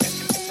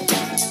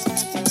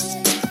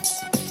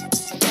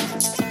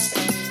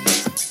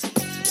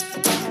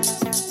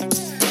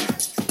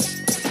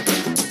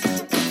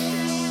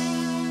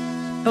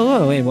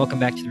and welcome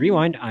back to the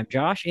Rewind. I'm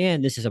Josh,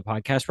 and this is a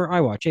podcast where I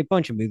watch a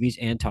bunch of movies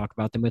and talk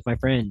about them with my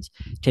friends.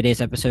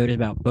 Today's episode is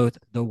about both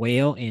The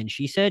Whale and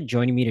She Said.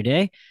 Joining me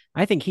today,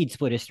 I think he'd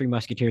split his Three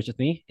Musketeers with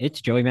me. It's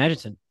Joey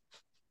Madison.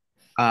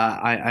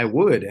 I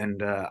would,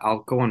 and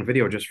I'll go on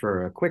video just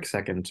for a quick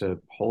second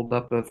to hold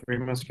up the Three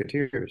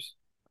Musketeers.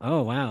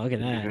 Oh, wow, look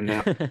at Even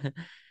though that.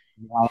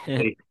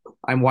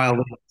 I'm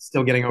wildly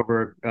still getting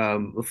over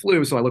the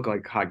flu, so I look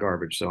like hot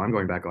garbage. So I'm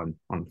going back on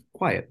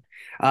quiet.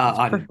 That's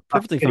On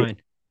perfectly video. fine.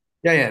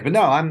 Yeah, yeah, but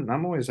no,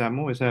 I'm always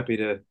happy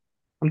to.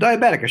 I'm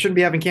diabetic. I shouldn't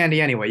be having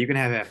candy anyway. You can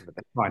have half of it.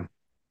 That's fine.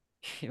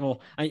 Well,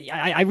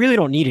 I really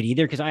don't need it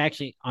either because I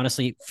actually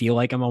honestly feel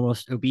like I'm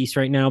almost obese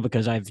right now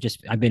because I've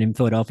been in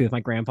Philadelphia with my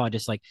grandpa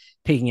just like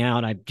pigging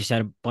out. I just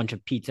had a bunch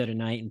of pizza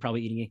tonight and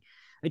probably eating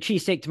a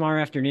cheesesteak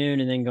tomorrow afternoon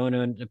and then going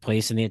to a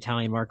place in the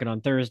Italian market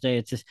on Thursday.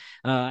 It's just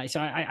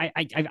so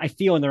I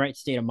feel in the right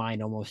state of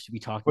mind almost to be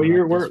talking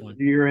Well, about this one.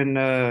 you're in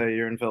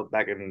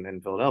back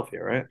in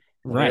Philadelphia, right?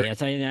 What Right. area?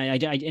 That's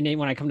and then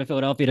when I come to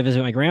Philadelphia to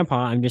visit my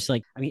grandpa, I'm just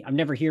like, I mean, I'm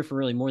never here for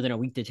really more than a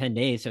week to 10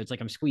 days. So it's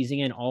like I'm squeezing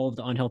in all of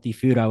the unhealthy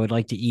food I would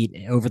like to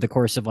eat over the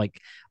course of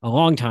like a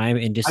long time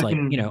in just I like,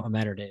 can a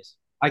matter of days.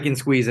 I can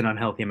squeeze an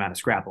unhealthy amount of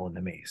Scrapple into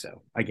me,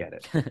 so I get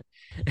it.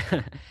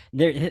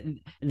 there,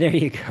 there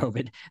you go.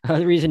 But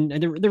the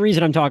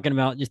reason I'm talking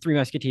about just Three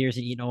Musketeers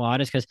and eating a lot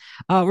is because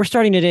we're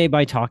starting today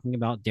by talking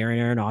about Darren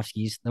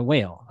Aronofsky's The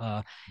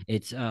Whale.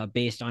 It's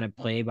based on a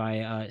play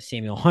by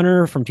Samuel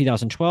Hunter from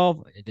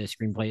 2012. The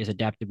screenplay is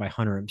adapted by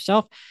Hunter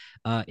himself.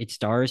 It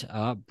stars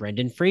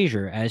Brendan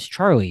Fraser as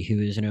Charlie,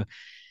 who is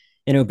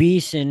an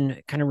obese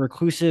and kind of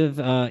reclusive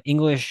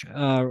English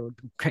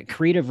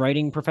creative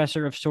writing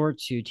professor of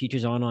sorts who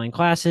teaches online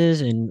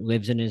classes and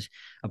lives in his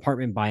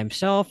apartment by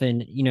himself,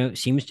 and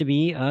seems to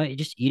be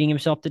just eating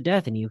himself to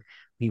death. And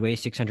he weighs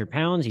 600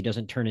 pounds. He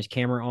doesn't turn his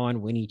camera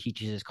on when he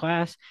teaches his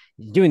class.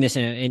 He's doing this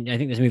and I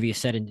think the movie is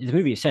set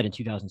in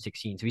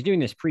 2016, so he's doing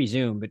this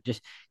pre-Zoom, but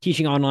just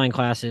teaching online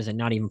classes and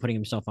not even putting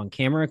himself on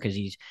camera because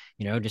he's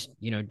just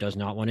does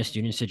not want his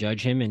students to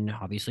judge him, and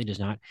obviously does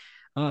not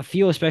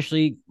feel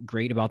especially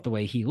great about the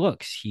way he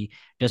looks. He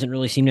doesn't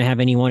really seem to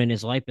have anyone in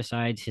his life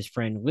besides his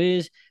friend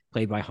Liz,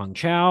 played by Hung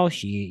Chow.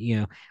 She,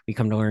 we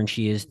come to learn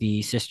she is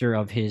the sister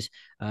of his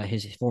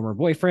former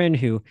boyfriend,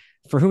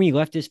 for whom he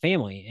left his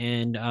family,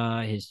 and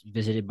is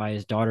visited by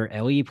his daughter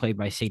Ellie, played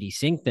by Sadie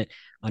Sink. That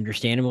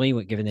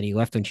understandably, given that he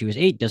left when she was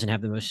 8, doesn't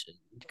have the most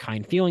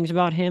kind feelings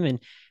about him,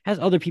 and has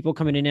other people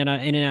coming in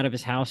and out of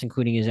his house,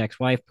 including his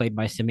ex-wife, played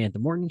by Samantha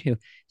Morton, who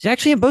is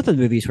actually in both of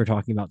the movies we're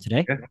talking about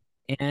today, Okay.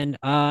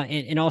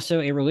 and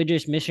also a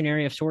religious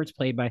missionary of sorts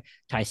played by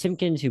Ty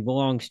Simpkins, who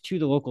belongs to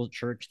the local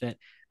church that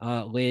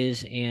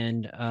Liz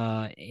and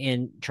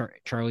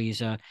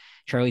Charlie's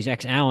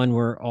ex Alan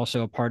were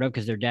also a part of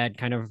because their dad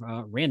kind of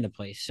ran the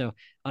place. So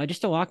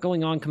just a lot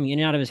going on coming in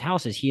and out of his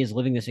house as he is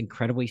living this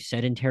incredibly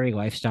sedentary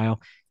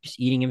lifestyle, just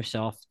eating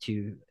himself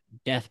to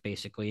death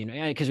basically, and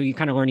because we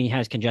kind of learn he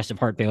has congestive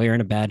heart failure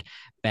and a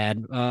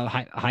bad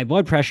high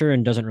blood pressure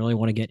and doesn't really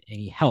want to get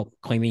any help,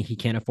 claiming he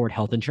can't afford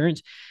health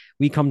insurance.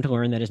 We come to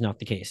learn that is not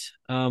the case.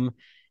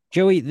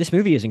 Joey, this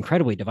movie is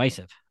incredibly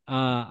divisive.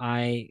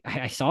 I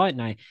saw it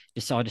and I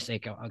just saw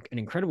like an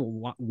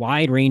incredible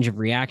wide range of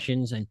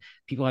reactions and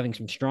people having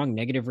some strong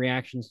negative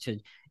reactions to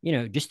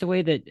just the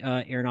way that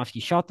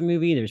Aronofsky shot the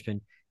movie. There's been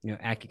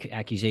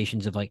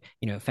accusations of like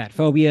fat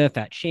phobia,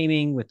 fat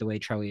shaming with the way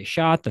Charlie is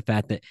shot, the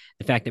fact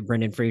that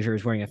Brendan Fraser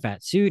is wearing a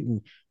fat suit,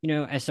 and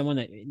as someone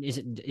that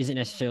isn't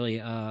necessarily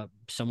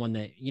someone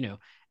that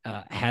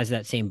has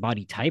that same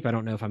body type. I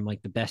don't know if I'm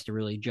like the best to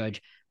really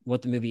judge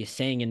what the movie is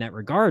saying in that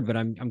regard, but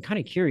I'm kind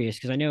of curious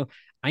because I know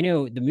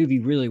the movie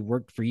really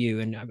worked for you.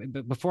 And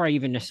but before I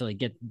even necessarily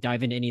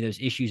dive into any of those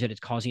issues that it's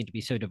causing it to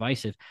be so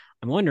divisive,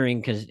 I'm wondering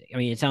because I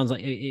mean it sounds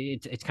like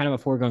it's kind of a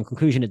foregone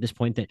conclusion at this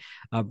point that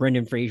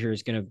Brendan Fraser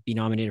is going to be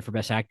nominated for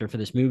Best Actor for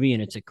this movie,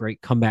 and it's a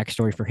great comeback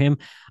story for him.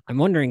 I'm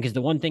wondering because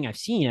the one thing I've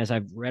seen as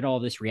I've read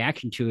all this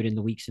reaction to it in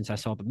the week since I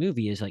saw the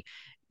movie is like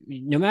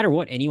no matter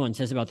what anyone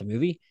says about the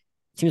movie,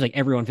 it seems like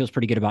everyone feels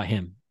pretty good about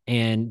him,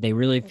 and they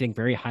really think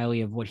very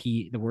highly of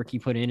the work he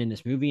put in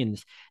this movie, and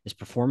this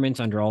performance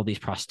under all these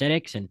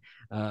prosthetics and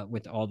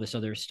with all this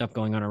other stuff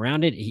going on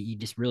around it. He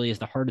just really is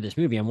the heart of this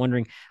movie. I'm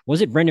wondering,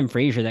 was it Brendan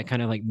Fraser that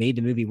kind of like made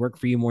the movie work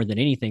for you more than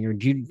anything,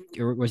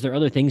 or was there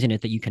other things in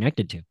it that you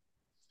connected to?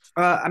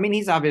 I mean,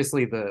 he's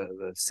obviously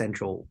the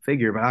central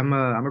figure, but I'm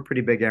a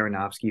pretty big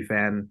Aronofsky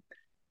fan.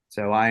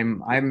 So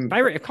If I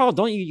recall,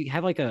 don't you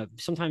have like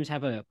sometimes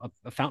have a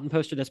fountain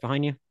poster that's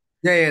behind you?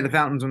 yeah, yeah. The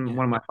Fountain's Yeah.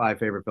 one of my five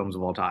favorite films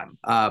of all time.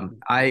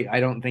 I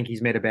don't think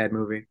he's made a bad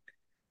movie.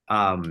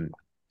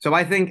 So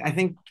I think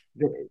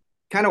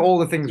kind of all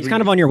the things He's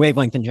kind of on your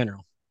wavelength in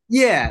general.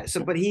 yeah.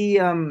 So but he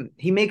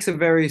makes a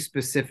very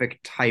specific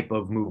type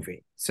of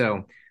movie.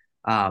 So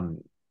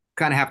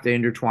kind of have to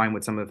intertwine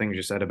with some of the things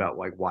you said about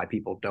like why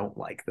people don't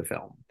like the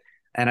film,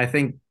 and I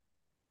think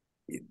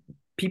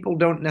people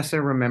don't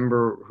necessarily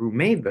remember who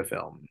made the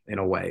film in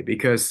a way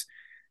because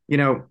you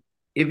know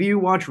if you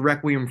watch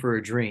Requiem for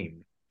a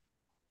Dream,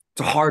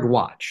 it's a hard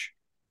watch,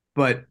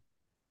 but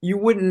you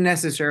wouldn't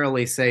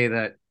necessarily say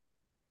that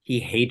he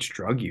hates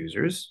drug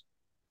users.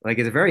 Like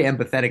it's a very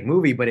empathetic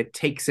movie, but it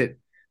takes it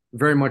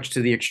very much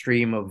to the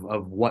extreme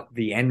of what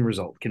the end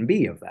result can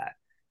be of that.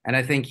 And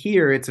I think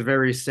here it's a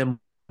very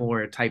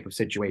similar type of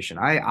situation.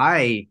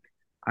 I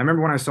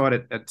remember when I saw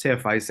it at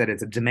TIFF, I said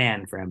it's a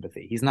demand for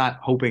empathy. He's not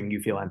hoping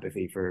you feel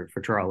empathy for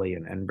Charlie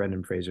and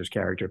Brendan Fraser's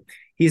character.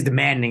 He's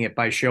demanding it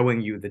by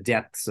showing you the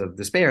depths of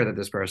despair that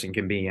this person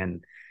can be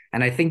in.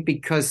 And I think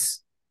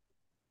because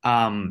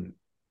um,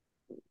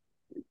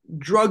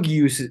 drug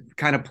use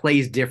kind of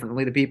plays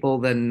differently to people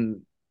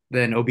than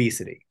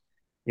obesity.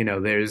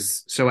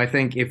 There's so I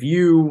think if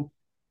you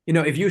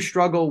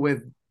struggle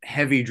with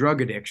heavy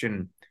drug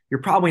addiction,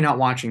 you're probably not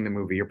watching the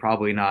movie. You're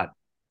probably not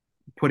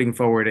putting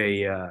forward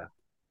a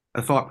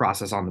thought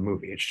process on the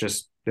movie. It's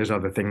just there's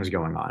other things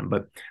going on.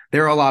 But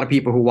there are a lot of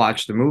people who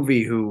watch the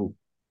movie who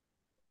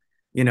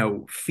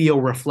feel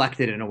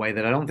reflected in a way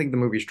that I don't think the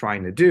movie's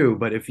trying to do.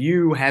 But if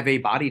you have a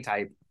body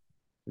type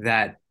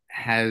that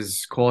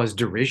has caused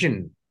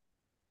derision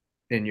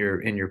in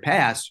your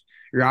past,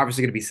 you're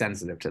obviously going to be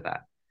sensitive to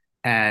that.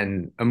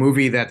 And a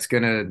movie that's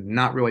going to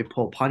not really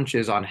pull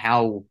punches on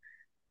how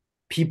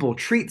people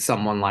treat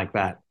someone like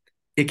that,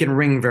 it can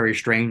ring very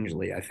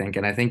strangely, I think.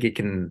 And I think it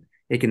can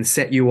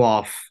set you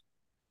off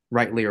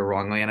rightly or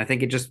wrongly. And I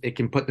think it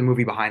can put the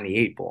movie behind the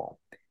eight ball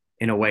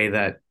in a way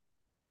that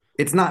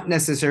it's not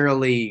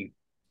necessarily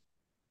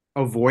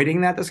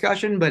avoiding that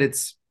discussion, but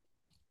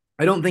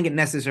I don't think it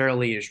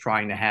necessarily is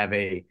trying to have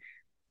a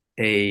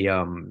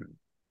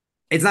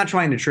it's not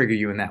trying to trigger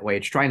you in that way.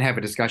 It's trying to have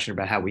a discussion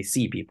about how we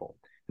see people.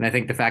 And I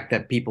think the fact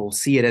that people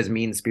see it as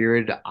mean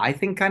spirited, I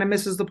think kind of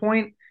misses the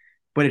point.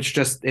 But it's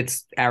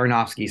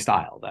Aronofsky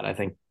style that I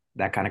think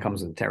that kind of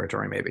comes with the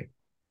territory, maybe.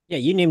 Yeah,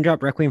 you name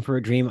drop Requiem for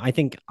a Dream. I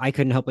think I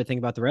couldn't help but think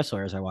about The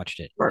Wrestler as I watched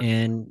it, Sure.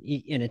 and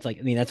it's like,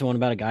 I mean, that's the one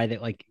about a guy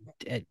that like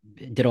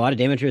did a lot of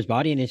damage to his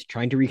body and is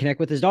trying to reconnect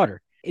with his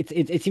daughter.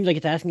 It seems like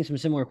it's asking some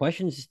similar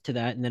questions to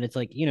that, and then it's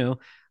like,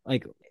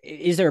 like,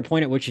 is there a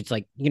point at which it's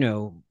like,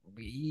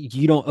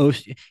 you don't owe,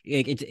 like,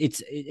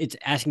 it's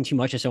asking too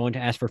much of someone to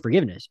ask for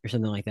forgiveness or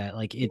something like that.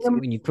 Like, it's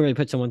when you clearly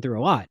put someone through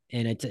a lot,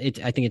 and it's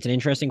I think it's an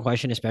interesting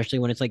question, especially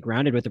when it's like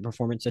grounded with a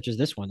performance such as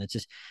this one that's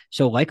just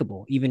so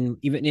likable. Even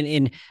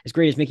in as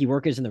great as Mickey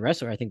Rourke is in The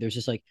Wrestler, I think there's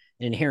just like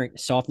an inherent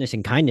softness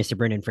and kindness to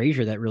Brendan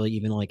Fraser that really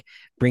even like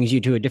brings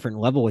you to a different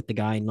level with the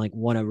guy, and like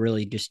want to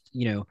really just,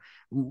 you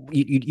want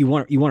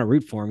to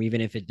root for him,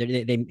 even if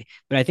they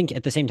but I think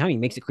at the same time he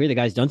makes it clear the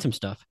guy's done some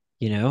stuff,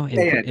 Yeah,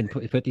 and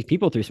yeah. put these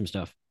people through some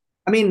stuff.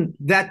 I mean,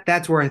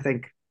 that's where I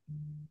think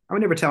I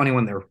would never tell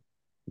anyone they're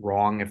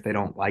wrong if they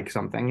don't like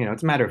something.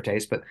 It's a matter of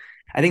taste. But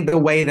I think the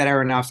way that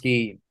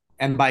Aronofsky,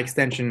 and by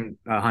extension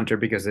Hunter,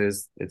 because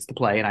it's the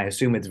play, and I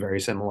assume it's very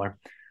similar,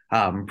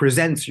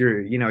 presents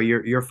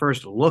your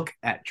first look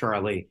at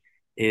Charlie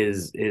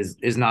is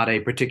not a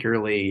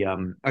particularly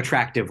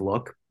attractive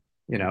look.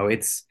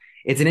 It's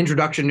an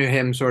introduction to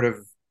him sort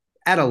of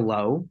at a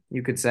low,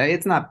 you could say.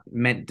 It's not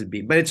meant to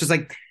be, but it's just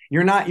like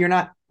you're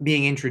not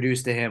being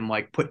introduced to him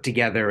like put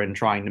together and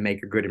trying to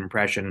make a good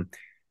impression.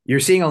 You're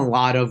seeing a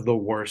lot of the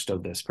worst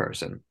of this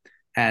person.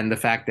 And the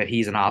fact that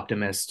he's an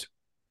optimist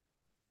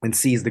and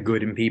sees the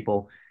good in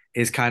people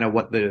is kind of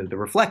what the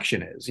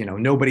reflection is.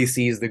 Nobody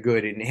sees the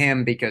good in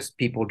him because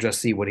people just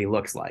see what he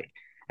looks like.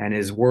 And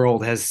his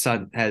world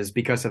has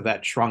because of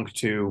that shrunk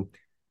to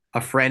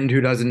a friend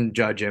who doesn't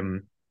judge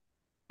him,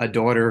 a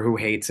daughter who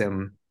hates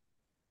him,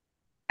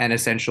 and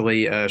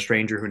essentially a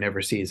stranger who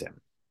never sees him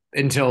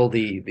until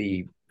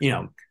the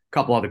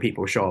couple other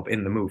people show up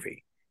in the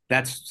movie.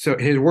 That's so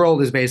his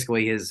world is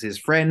basically his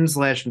friend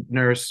slash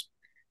nurse,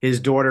 his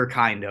daughter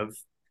kind of,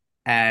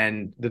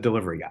 and the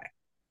delivery guy.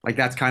 Like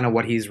that's kind of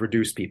what he's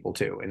reduced people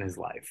to in his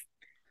life.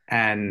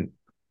 And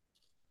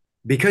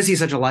because he's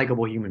such a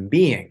likable human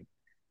being,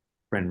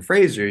 Brendan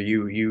Fraser,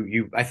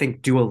 you I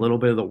think do a little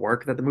bit of the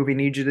work that the movie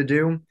needs you to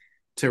do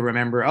to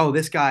remember, oh,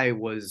 this guy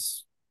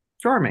was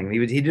charming.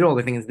 He did all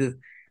the things.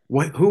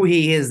 Who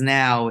he is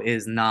now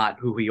is not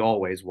who he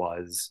always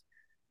was,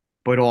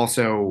 but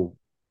also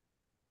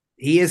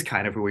he is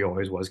kind of who he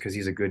always was because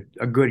he's a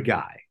good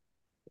guy.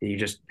 You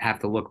just have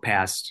to look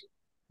past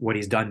what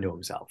he's done to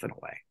himself in a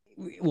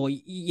way. Well,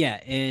 yeah,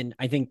 and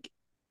I think,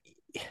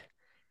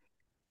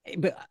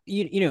 but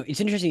it's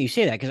interesting you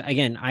say that, because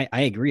again,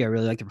 I agree, I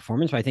really like the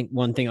performance, but I think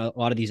one thing a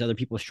lot of these other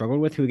people struggle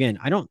with, who again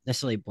I don't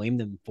necessarily blame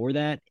them for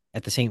that,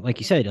 at the same, like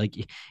you said, like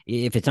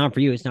if it's not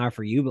for you, it's not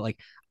for you, but like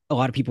a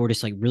lot of people are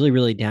just like really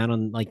really down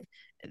on like,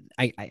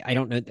 I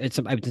don't know. It's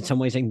in some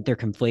ways I think they're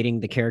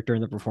conflating the character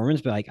and the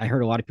performance, but like I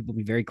heard a lot of people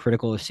be very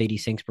critical of Sadie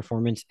Sink's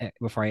performance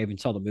before I even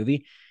saw the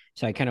movie.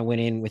 So I kind of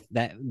went in with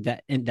that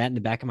in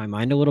the back of my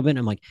mind a little bit. And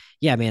I'm like,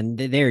 yeah, man,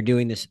 they're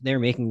doing this. They're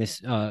making this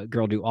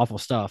girl do awful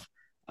stuff.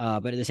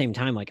 But at the same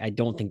time, like I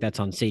don't think that's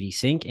on Sadie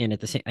Sink. And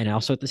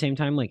also at the same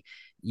time, like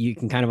you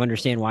can kind of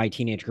understand why a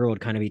teenage girl would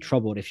kind of be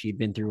troubled if she'd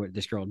been through what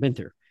this girl had been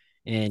through.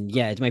 And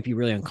yeah, it might be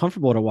really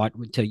uncomfortable to watch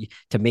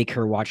to make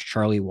her watch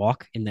Charlie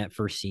walk in that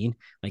first scene.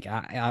 Like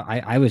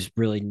I was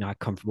really not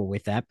comfortable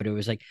with that, but it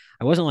was like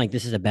I wasn't like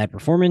this is a bad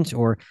performance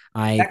or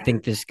I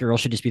think this girl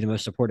should just be the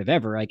most supportive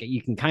ever. Like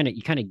you kind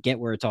of get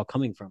where it's all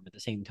coming from at the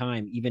same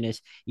time, even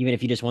if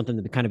you just want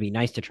them to kind of be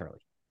nice to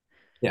Charlie.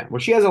 Yeah, well,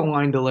 she has a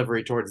line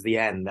delivery towards the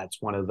end.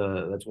 That's one of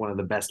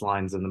the best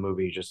lines in the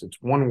movie. Just it's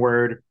one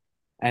word,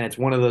 and it's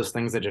one of those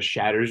things that just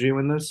shatters you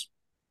in this.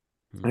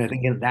 And I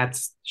think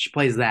that's she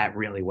plays that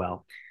really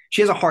well.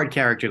 She has a hard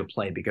character to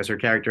play because her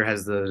character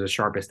has the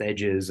sharpest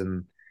edges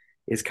and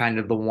is kind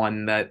of the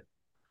one that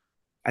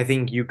I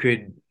think you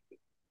could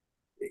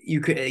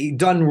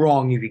done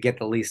wrong you could get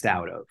the least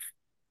out of.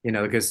 You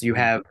know, because you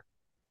have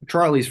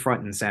Charlie's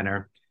front and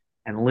center,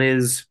 and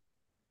Liz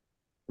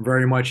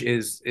very much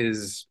is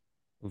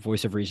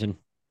Voice of reason.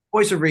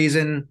 voice of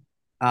reason.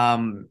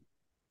 Um,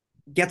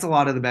 Gets a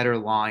lot of the better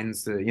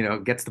lines.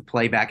 Gets to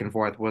play back and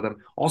forth with them.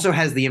 Also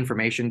has the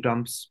information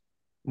dumps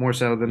more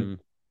so than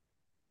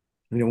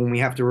Mm. when we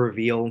have to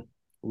reveal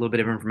a little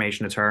bit of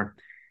information, it's her.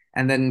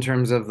 And then in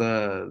terms of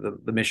the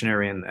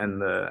missionary and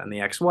the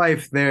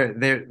ex-wife,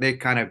 they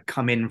kind of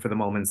come in for the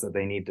moments that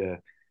they need to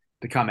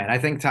come in. I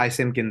think Ty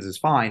Simpkins is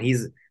fine.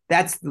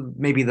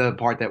 Maybe the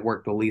part that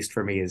worked the least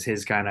for me is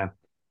his kind of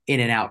in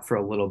and out for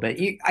a little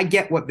bit. I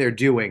get what they're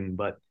doing,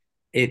 but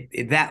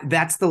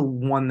that's the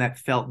one that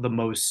felt the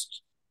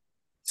most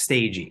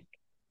stagey.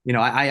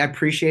 I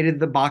appreciated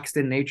the boxed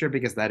in nature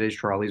because that is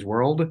Charlie's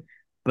world,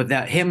 but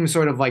that him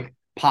sort of like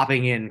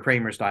popping in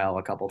Kramer style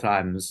a couple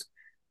times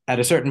at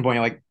a certain point,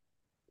 you're like,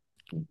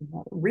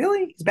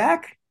 really? He's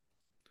back?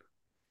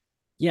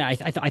 Yeah,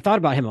 I thought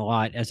about him a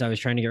lot as I was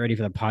trying to get ready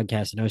for the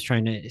podcast, and I was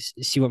trying to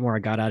see what more I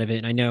got out of it.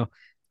 And I know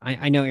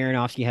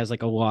Aronofsky has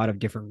like a lot of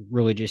different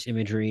religious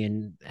imagery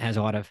and has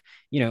a lot of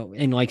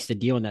and likes to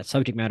deal in that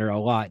subject matter a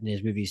lot in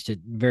his movies to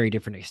very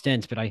different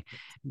extents. But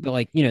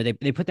like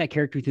they put that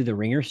character through the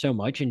ringer so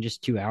much in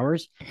just 2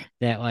 hours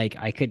that like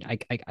I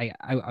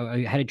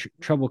had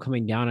trouble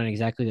coming down on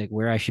exactly like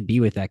where I should be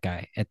with that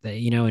guy at the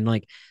and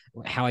like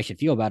how I should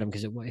feel about him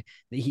because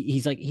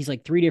he's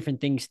like three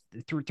different things,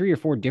 three or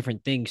four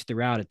different things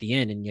throughout at the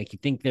end, and like you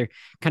think they're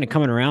kind of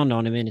coming around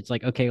on him, and it's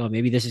like okay, well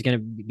maybe this is going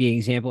to be an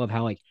example of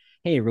how like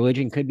hey,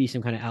 religion could be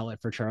some kind of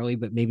outlet for Charlie,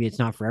 but maybe it's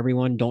not for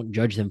everyone. Don't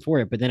judge them for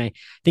it. But then I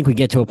think we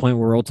get to a point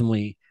where we're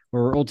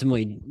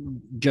ultimately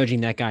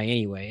judging that guy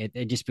anyway.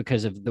 Just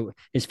because of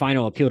his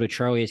final appeal to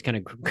Charlie is kind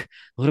of a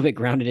little bit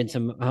grounded in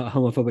some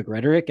homophobic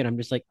rhetoric, and I'm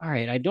just like, all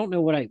right, I don't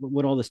know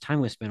what all this time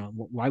was spent on,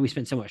 why we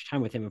spent so much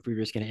time with him if we were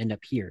just going to end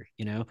up here.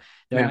 Yeah.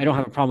 I don't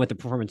have a problem with the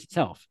performance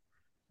itself.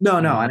 No,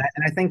 no. Uh,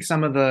 And I think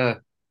some of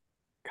the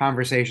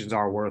conversations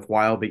are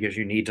worthwhile because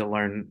you need to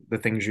learn the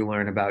things you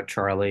learn about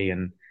Charlie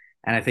and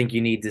I think you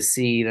need to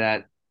see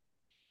that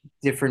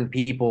different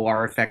people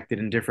are affected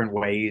in different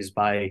ways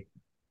by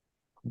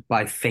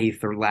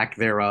faith or lack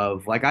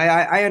thereof. Like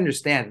I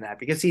understand that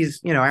because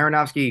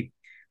Aronofsky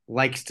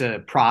likes to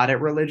prod at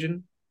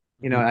religion.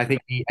 mhm.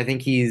 I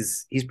think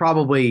he's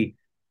probably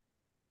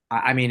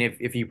I mean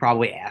if you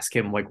probably ask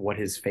him like what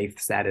his faith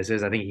status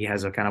is, I think he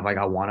has a kind of like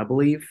I want to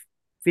believe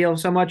feel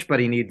so much, but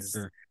he needs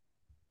Sure.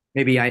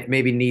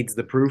 maybe needs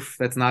the proof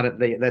that's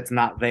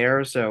not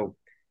there. So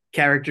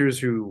characters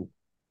who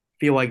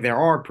feel like there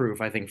are proof,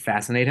 I think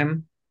fascinate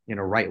him.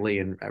 Rightly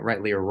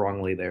or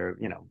wrongly,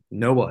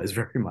 Noah is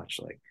very much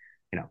like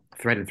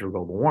threaded through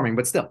global warming,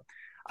 but still.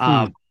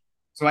 Hmm.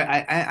 So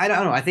I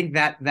don't know. I think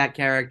that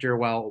character,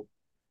 while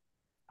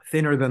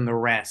thinner than the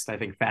rest, I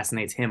think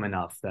fascinates him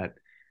enough that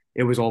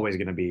it was always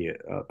going to be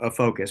a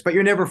focus. But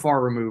you're never far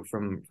removed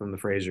from the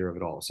Fraser of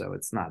it all, so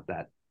it's not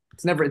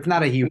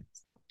a huge.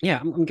 Yeah,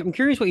 I'm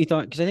curious what you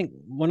thought because I think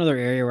one other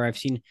area where I've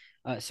seen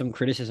some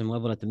criticism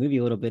leveled at the movie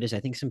a little bit is I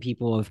think some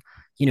people have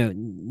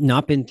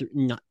not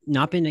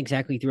been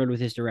exactly thrilled with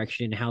his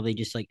direction and how they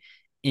just like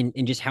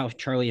in just how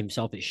Charlie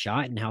himself is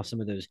shot and how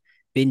some of those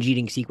binge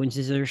eating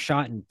sequences are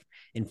shot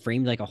and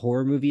framed like a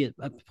horror movie at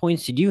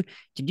points. Did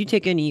you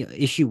take any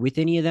issue with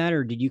any of that,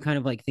 or did you kind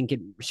of like think it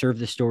served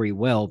the story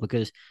well?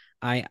 Because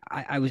I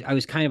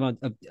was kind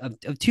of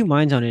of two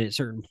minds on it at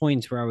certain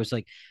points where I was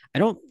like, I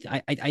don't,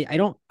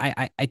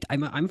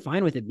 I'm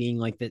fine with it being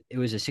like that. It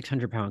was a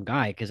 600 pound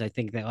guy because I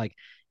think that like,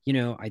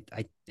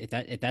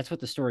 if that's what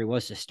the story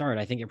was to start,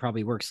 I think it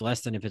probably works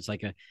less than if it's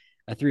like a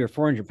 300 or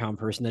 400 pound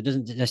person that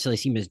doesn't necessarily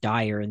seem as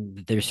dire.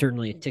 And there's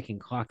certainly a ticking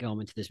clock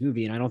element to this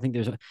movie. And I don't think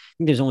I think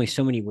there's only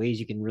so many ways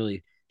you can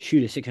really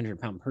shoot a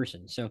 600 pound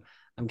person. So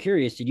I'm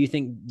curious, did you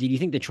think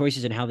the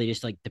choices and how they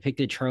just like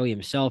depicted Charlie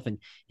himself and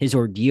his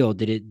ordeal,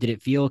 did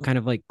it feel kind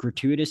of like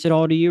gratuitous at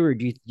all to you, or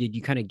did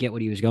you kind of get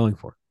what he was going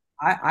for?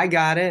 I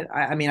got it.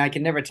 I mean, I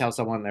can never tell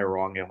someone they're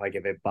wrong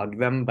if it bugged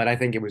them, but I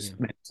think it was Yeah.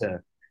 meant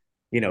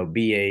to,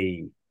 be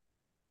a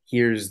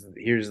here's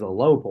the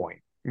low point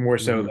more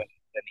so Mm-hmm.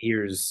 than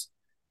here's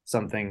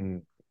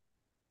something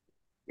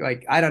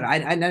like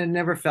I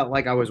never felt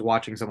like I was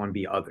watching someone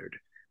be othered.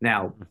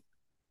 Now,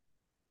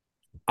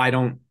 I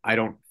don't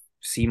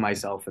see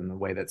myself in the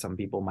way that some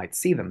people might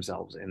see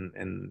themselves in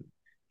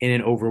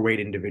an overweight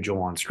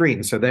individual on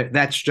screen. So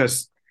that's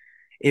just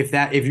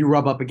if you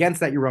rub up against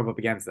that, you rub up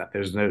against that.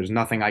 There's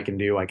nothing I can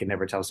do. I can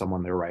never tell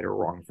someone they're right or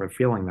wrong for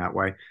feeling that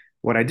way.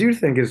 What I do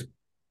think is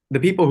the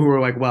people who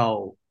are like,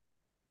 well,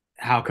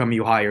 how come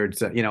you hired,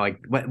 like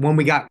when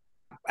we got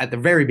at the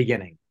very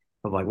beginning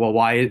of like, well,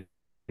 why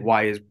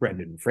is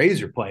Brendan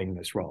Fraser playing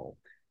this role?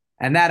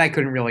 And that I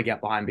couldn't really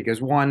get behind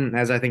because one,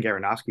 as I think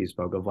Aronofsky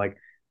spoke of, like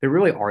there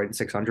really aren't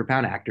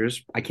 600-pound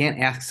actors. I can't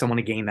ask someone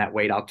to gain that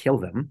weight. I'll kill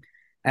them.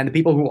 And the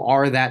people who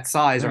are that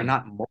size are Right.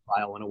 not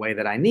mobile in a way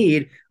that I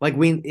need. Like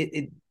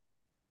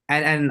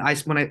and I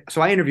when I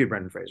so I interviewed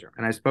Brendan Fraser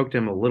and I spoke to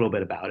him a little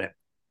bit about it.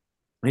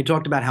 And he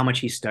talked about how much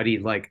he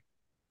studied like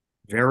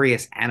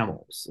various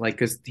animals, like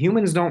because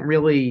humans don't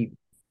really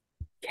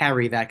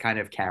carry that kind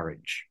of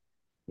carriage,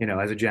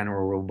 as a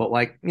general rule. But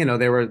like,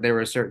 there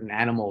were certain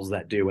animals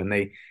that do, and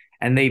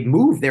they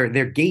move.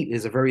 Their gait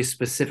is a very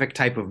specific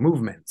type of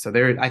movement. So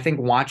there, I think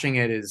watching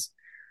it is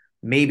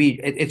maybe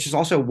it's just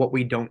also what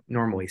we don't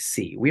normally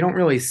see. We don't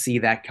really see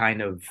that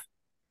kind of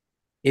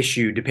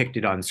issue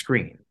depicted on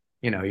screen.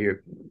 You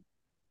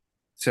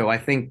so I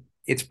think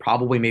it's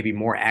probably maybe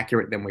more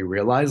accurate than we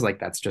realize. Like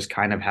that's just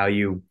kind of how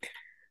you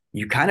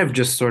kind of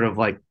just sort of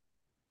like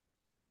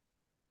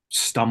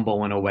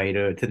stumble in a way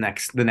to the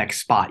next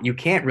spot. You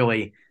can't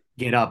really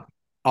get up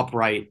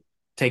upright,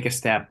 take a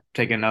step,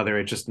 take another.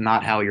 It's just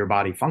not how your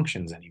body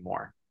functions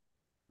anymore.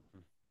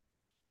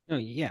 No,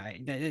 yeah,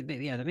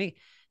 yeah,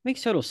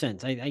 makes total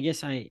sense. I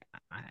guess yeah,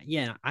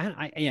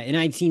 yeah, and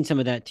I'd seen some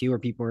of that too, where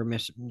people were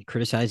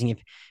criticizing if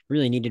it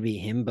really needed to be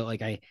him, but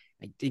like I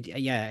did,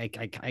 yeah,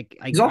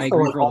 He's I also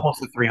agree like for all the,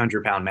 almost a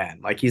 300-pound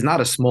man. Like he's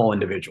not a small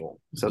individual.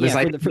 So this yeah,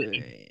 idea for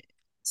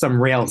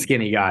some rail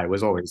skinny guy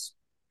was always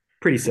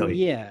pretty well, silly.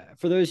 yeah,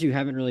 for those who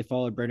haven't really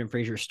followed Brendan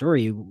Fraser's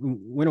story, he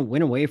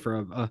went away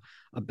for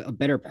a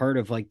better part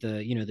of like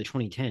the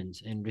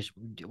 2010s and just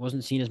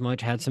wasn't seen as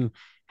much. Had some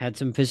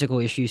physical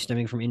issues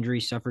stemming from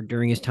injuries suffered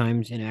during his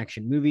times in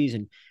action movies,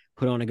 and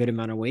put on a good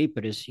amount of weight.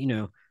 But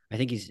I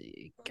think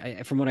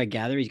from what I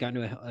gather, he's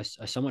gotten to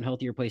a somewhat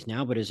healthier place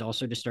now, but has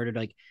also just started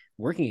like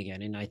working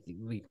again. And I think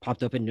we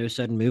popped up in No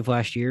Sudden Move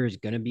last year. Is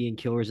going to be in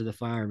Killers of the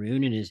Flower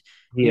Moon, and is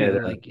He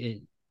had like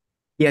it,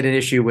 he had an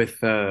issue with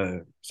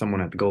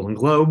someone at the Golden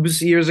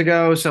Globes years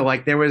ago. So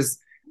like there was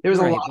a lot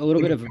right, a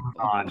little of bit things of a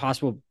going on.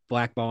 possible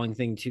blackballing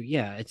thing too.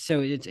 Yeah, it's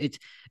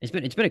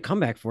been a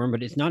comeback for him,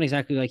 but it's not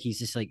exactly like he's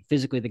just like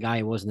physically the guy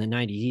he was in the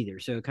 '90s either.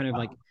 So it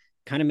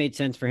kind of made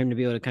sense for him to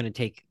be able to kind of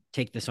take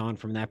this on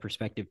from that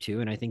perspective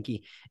too. And I think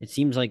it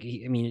seems like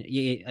I mean,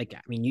 yeah, like I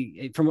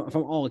mean, from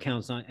all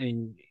accounts, not I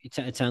mean,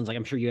 it sounds like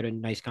I'm sure you had a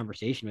nice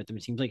conversation with him.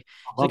 It seems like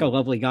it's like a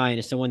lovely guy and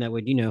is someone that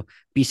would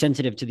be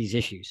sensitive to these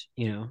issues,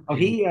 Oh, and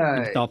he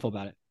be thoughtful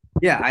about it.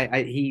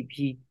 yeah,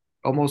 he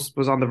almost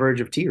was on the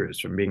verge of tears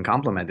from being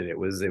complimented. It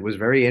was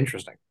very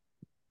interesting.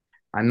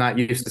 I'm not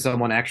used to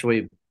someone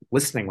actually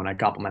listening when I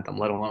compliment them,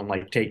 let alone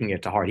like taking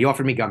it to heart. He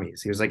offered me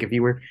gummies. He was like, if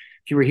you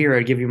were here,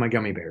 I'd give you my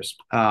gummy bears.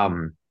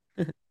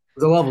 It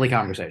was a lovely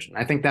conversation.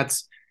 I think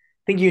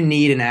you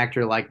need an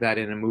actor like that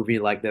in a movie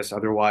like this.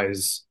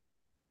 Otherwise,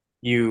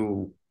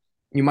 you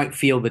you might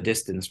feel the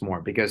distance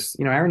more because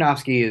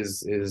Aronofsky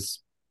is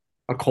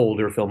a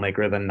colder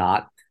filmmaker than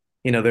not.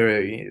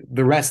 The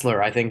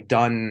Wrestler, I think,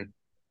 done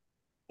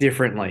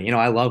differently.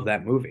 I love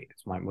that movie.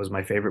 Was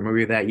my favorite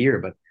movie of that year.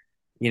 But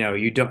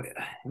you don't.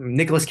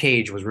 Nicolas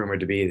Cage was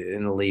rumored to be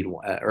in the lead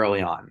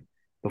early on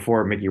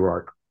before Mickey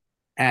Rourke,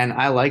 and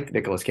I liked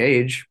Nicolas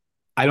Cage.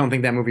 I don't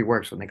think that movie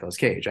works with Nicolas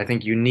Cage. I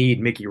think you need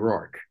Mickey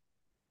Rourke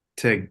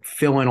to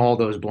fill in all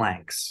those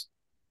blanks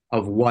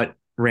of what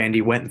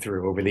Randy went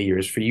through over the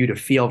years for you to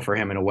feel for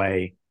him in a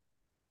way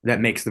that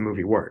makes the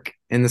movie work.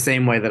 In the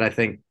same way that I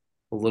think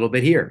a little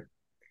bit here,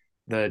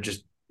 the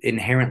just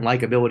inherent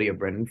likability of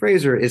Brendan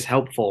Fraser is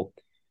helpful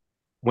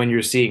when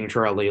you're seeing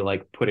Charlie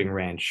like putting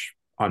ranch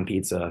on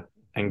pizza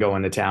and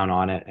going to town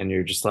on it, and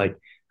you're just like,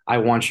 I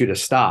want you to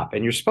stop.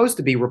 And you're supposed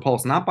to be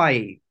repulsed not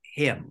by him,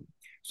 you're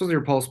supposed to be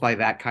repulsed by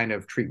that kind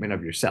of treatment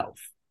of yourself.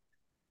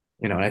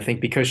 And I think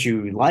because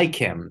you like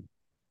him,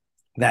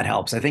 that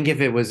helps. I think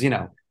if it was, this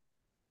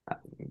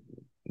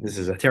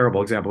is a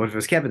terrible example. If it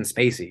was Kevin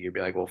Spacey, you'd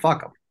be like, well,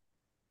 fuck him,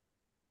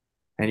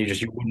 and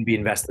you wouldn't be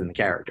invested in the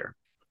character.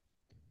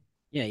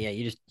 Yeah,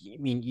 yeah. I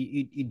mean,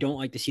 you don't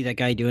like to see that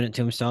guy doing it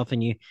to himself,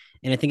 and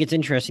I think it's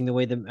interesting the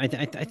way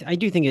I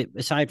do think it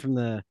aside from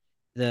the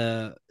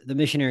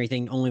missionary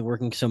thing only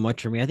working so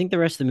much for me. I think the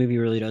rest of the movie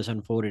really does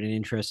unfold in an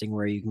interesting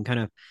where you can kind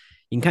of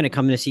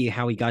come to see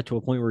how he got to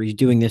a point where he's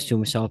doing this to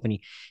himself, and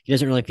he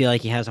doesn't really feel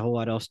like he has a whole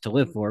lot else to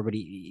live for, but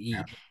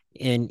Yeah.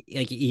 and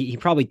like he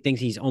probably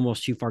thinks he's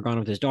almost too far gone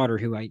with his daughter,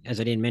 who as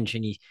I didn't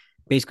mention, he's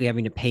basically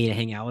having to pay to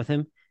hang out with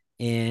him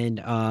and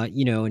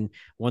and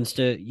wants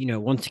to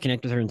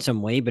connect with her in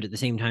some way, but at the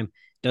same time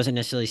doesn't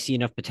necessarily see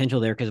enough potential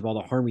there because of all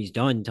the harm he's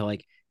done to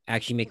like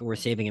actually make it worth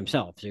saving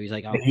himself. So he's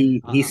like,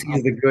 He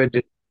sees the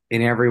good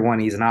in everyone.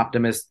 He's an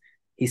optimist.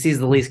 he sees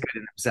the least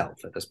good in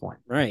himself at this point.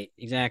 Right,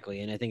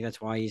 exactly. And I think that's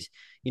why he's,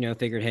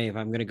 figured, hey, if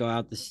I'm gonna go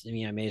out this,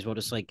 I may as well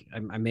just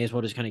I may as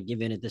well just kind of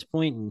give in at this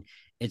point, and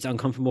it's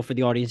uncomfortable for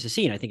the audience to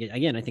see. And I think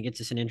again, I think it's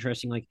just an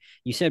interesting, like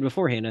you said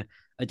beforehand,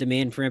 a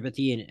demand for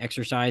empathy and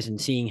exercise, and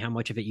seeing how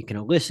much of it you can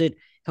elicit.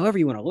 However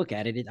you want to look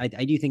at it, I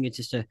do think it's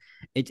just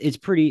it's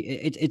pretty,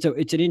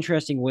 it's an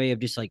interesting way of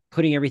just like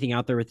putting everything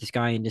out there with this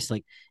guy, and just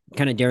like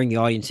kind of daring the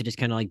audience to just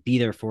kind of like be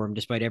there for him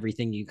despite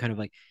everything you kind of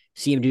like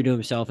see him do to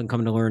himself, and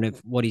come to learn of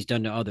what he's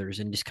done to others,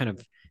 and just kind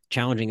of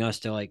challenging us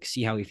to like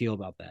see how we feel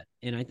about that.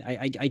 And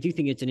I do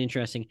think it's an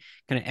interesting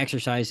kind of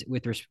exercise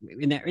with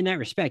in that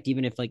respect,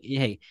 even if like,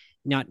 hey,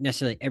 not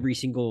necessarily every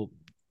single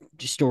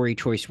story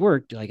choice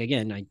worked. Like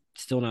again, I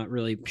still not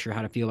really sure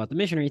how to feel about the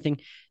mission or anything.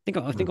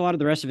 I think a lot of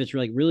the rest of it's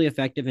really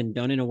effective and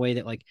done in a way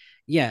that like,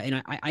 yeah.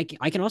 And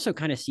I can also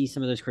kind of see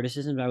some of those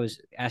criticisms I was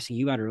asking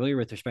you about earlier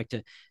with respect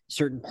to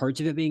certain parts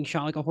of it being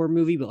shot like a horror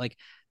movie, but like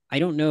I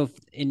don't know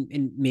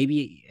if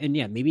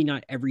maybe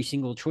not every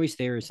single choice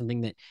there is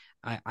something that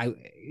I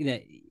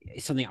that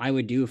is something I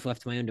would do if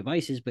left to my own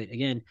devices. But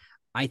again,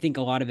 I think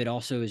a lot of it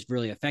also is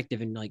really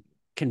effective in like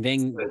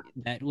conveying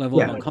that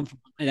level of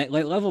Yeah,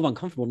 level of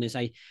uncomfortableness.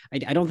 I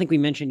don't think we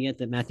mentioned yet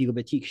that Matthew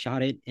Libatique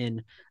shot it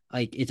in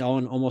like it's all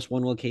in almost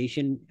one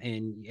location,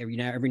 and every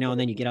now and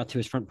then you get out to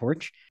his front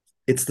porch.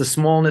 it's the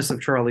smallness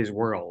of Charlie's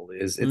world.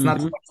 Is it's not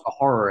so Mm-hmm. much the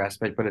horror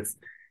aspect, but it's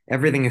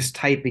everything is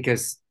tight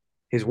because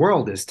his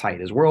world is tight.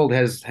 His world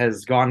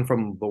has gone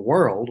from the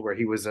world where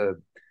he was a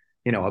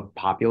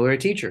popular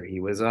teacher,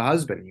 he was a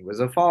husband, he was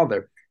a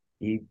father,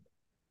 he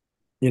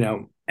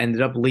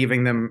ended up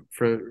leaving them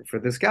for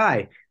this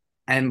guy,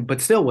 and but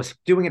still was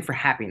doing it for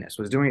happiness,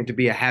 was doing it to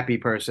be a happy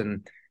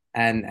person.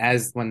 And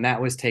as when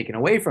that was taken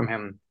away from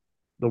him,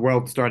 the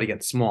world started to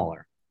get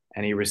smaller,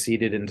 and he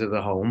receded into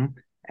the home,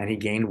 and he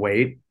gained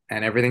weight,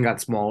 and everything got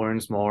smaller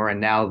and smaller,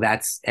 and now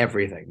that's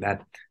everything.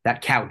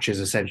 That couch is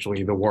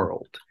essentially the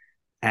world.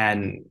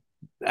 And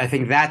I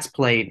think that's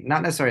played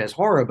not necessarily as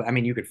horror, but I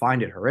mean you could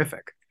find it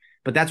horrific.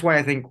 But that's why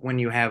I think when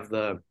you have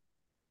the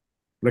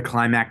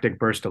climactic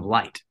burst of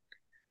light,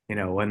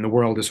 when the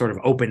world is sort of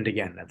opened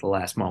again at the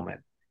last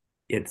moment,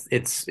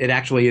 it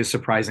actually is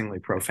surprisingly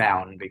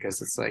profound,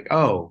 because it's like,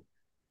 oh,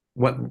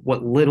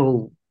 what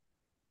little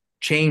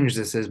change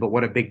this is, but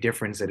what a big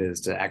difference it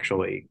is to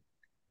actually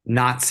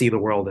not see the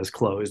world as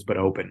closed but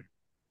open.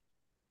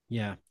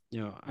 Yeah,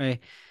 no,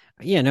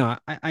 yeah, no,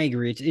 I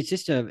agree. It's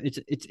just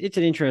it's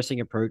an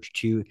interesting approach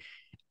to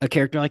a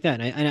character like that,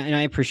 and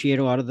I appreciate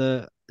a lot of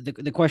the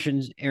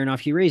questions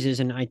Aronofsky raises,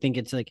 and I think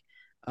it's like,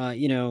 God,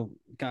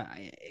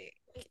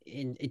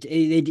 and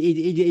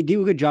it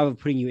do a good job of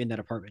putting you in that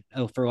apartment.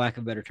 Oh, for lack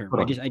of a better term,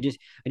 I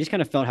just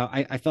kind of felt how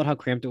I felt how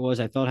cramped it was.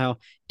 I felt how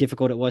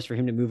difficult it was for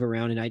him to move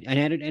around, and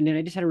then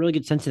I just had a really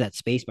good sense of that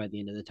space by the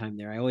end of the time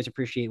there. I always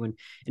appreciate when,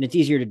 and it's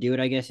easier to do it,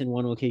 I guess, in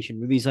one location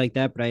movies like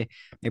that, but I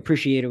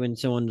appreciate it when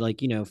someone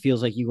like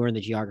feels like you learn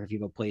the geography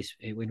of a place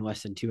in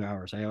less than 2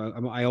 hours.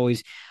 I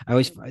always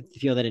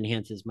feel that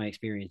enhances my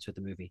experience with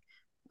the movie.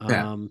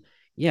 Yeah.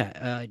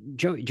 Yeah,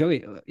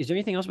 Joey, is there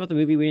anything else about the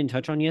movie we didn't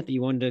touch on yet that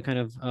you wanted to kind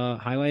of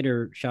highlight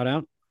or shout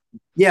out?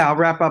 Yeah, I'll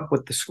wrap up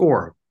with the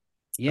score.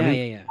 I Yeah, think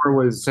yeah, the yeah. score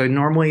was, so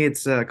normally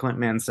it's Clint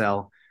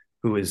Mansell,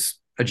 who is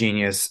a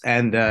genius,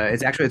 and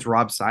it's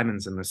Rob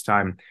Simonson this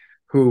time,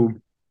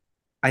 who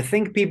I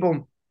think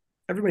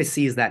everybody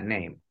sees that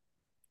name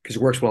because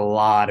he works with a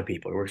lot of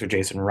people. He works with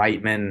Jason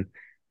Reitman.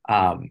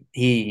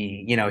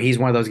 He's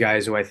one of those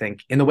guys who I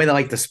think, in the way that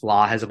like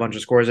Desplat has a bunch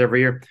of scores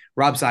every year,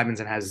 Rob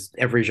Simonson has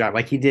every genre.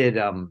 Like he did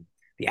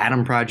the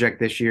Atom Project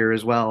this year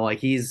as well. Like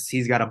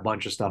he's got a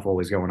bunch of stuff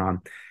always going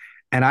on.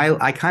 And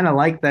I kind of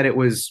like that it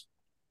was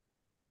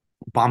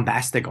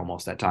bombastic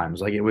almost at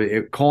times. Like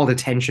it called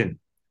attention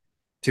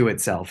to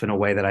itself in a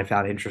way that I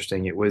found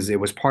interesting. It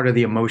was part of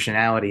the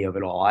emotionality of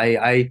it all.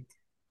 I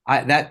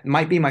that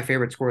might be my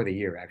favorite score of the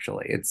year.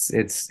 Actually,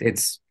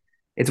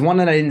 it's one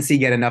that I didn't see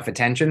get enough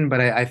attention, but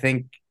I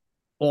think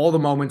all the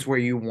moments where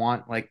you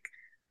want like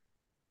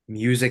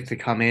music to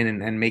come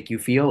in and make you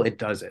feel, it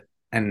does it.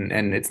 And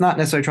it's not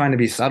necessarily trying to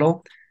be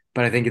subtle,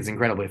 but I think it's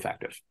incredibly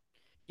effective.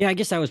 Yeah, I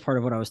guess that was part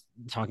of what I was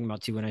talking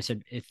about too when I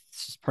said if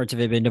parts of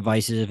it have been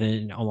divisive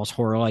and almost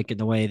horror-like in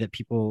the way that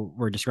people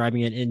were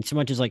describing it. And so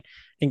much as like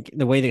I think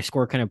the way the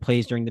score kind of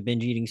plays during the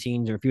binge eating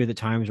scenes, or a few of the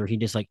times where he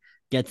just like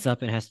gets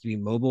up and has to be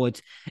mobile,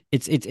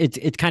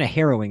 it's kind of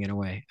harrowing in a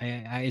way.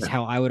 Is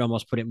how I would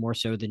almost put it, more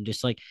so than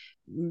just like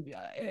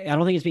I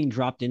don't think it's being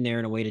dropped in there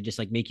in a way to just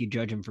like make you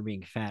judge him for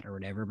being fat or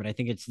whatever. But I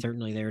think it's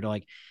certainly there to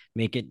like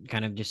make it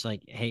kind of just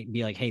like, hey,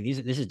 be like, hey,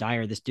 this is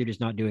dire. This dude is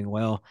not doing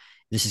well.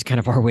 This is kind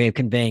of our way of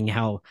conveying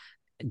how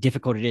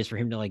difficult it is for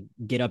him to like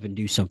get up and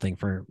do something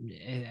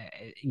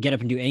get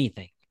up and do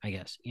anything, I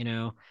guess,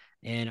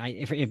 and I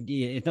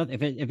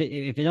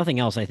if nothing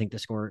else, I think the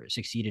score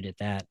succeeded at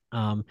that.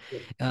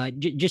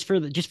 Just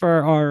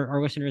for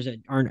our listeners that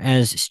aren't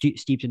as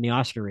steeped in the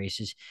Oscar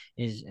races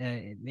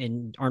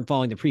and aren't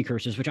following the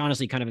precursors, which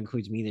honestly kind of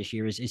includes me this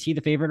year, is he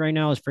the favorite right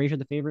now? Is Fraser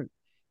the favorite?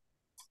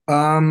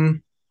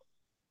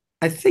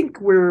 I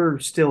think we're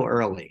still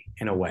early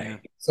in a Yeah.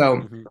 way. So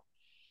Mm-hmm.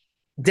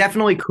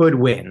 definitely could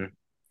win,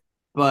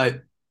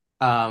 but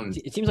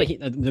It seems like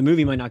the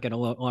movie might not get a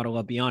lot of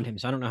love beyond him,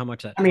 so I don't know how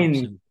much that I helps mean,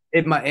 him,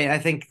 it might. I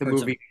think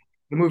hurts him.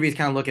 the movie is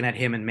kind of looking at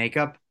him in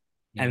makeup,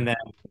 Yeah. and then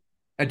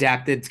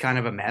adapted's kind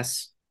of a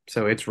mess.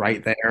 So it's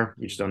right there.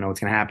 You just don't know what's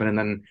going to happen. And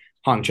then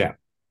Hong Chau.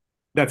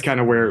 That's kind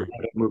of where Yeah.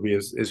 the movie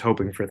is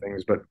hoping for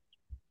things. But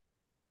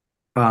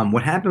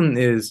what happened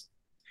is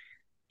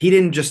he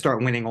didn't just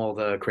start winning all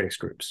the critics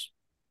groups,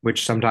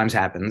 which sometimes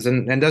happens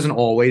and doesn't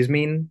always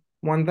mean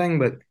one thing,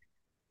 but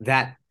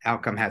that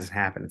outcome hasn't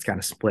happened. It's kind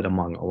of split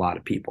among a lot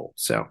of people.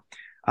 So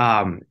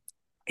um,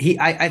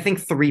 I think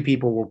three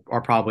people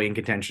are probably in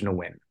contention to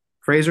win.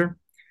 Fraser,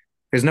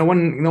 because no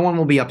one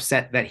will be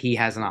upset that he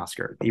has an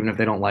Oscar, even if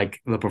they don't like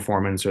the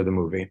performance or the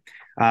movie.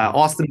 Yeah.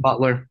 Austin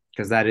Butler,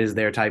 because that is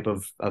their type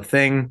of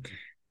thing,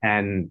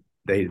 and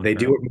they do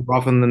Farrell. it more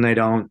often than they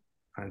don't.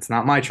 It's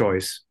not my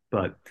choice,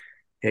 but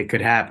it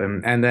could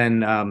happen. And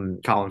then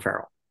Colin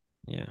Farrell,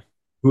 Yeah.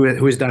 who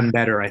has done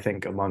better, I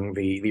think, among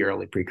the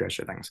early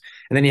precursor things.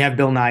 And then you have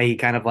Bill Nighy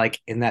kind of like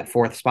in that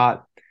fourth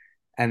spot.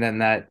 And then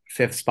that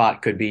fifth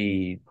spot could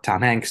be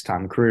Tom Hanks,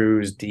 Tom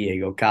Cruise,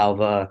 Diego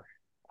Calva,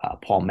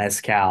 Paul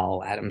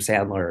Mescal, Adam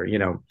Sandler. You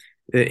know,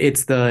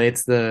 it's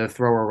the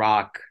throw a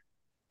rock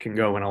can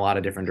go in a lot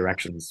of different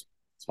directions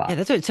Yeah, spot.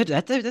 that's what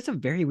that's a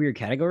very weird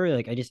category.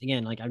 Like I just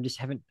again, like I'm just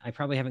haven't I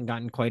probably haven't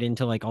gotten quite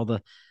into like all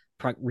the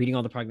reading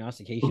all the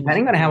prognostications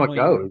Depending at on this how it point.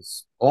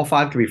 goes, all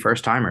five could be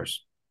first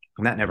timers,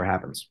 and that never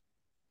happens.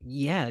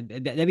 Yeah,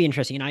 that'd be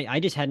interesting. And I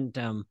just hadn't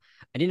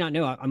I did not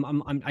know.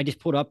 I just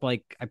pulled up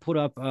like I pulled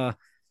up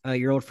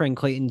your old friend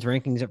Clayton's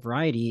rankings at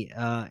Variety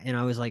and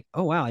I was like,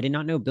 "Oh wow, I did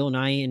not know Bill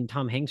Nye and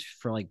Tom Hanks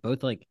for like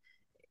both like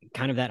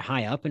kind of that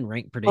high up in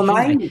rank Well, prediction."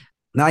 I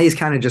Nighy's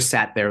kind of just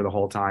sat there the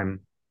whole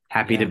time,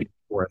 happy to Yeah. be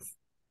fourth,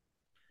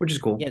 which is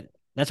cool. Yeah,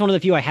 that's one of the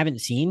few I haven't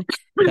seen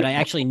that I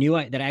actually knew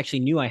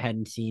I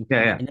hadn't seen.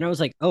 Yeah, yeah, And then I was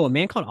like, "Oh, A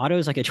Man Called Otto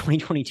is like a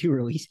 2022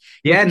 release."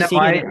 I yeah. keep No,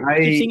 seeing it. I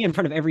keep I seeing it in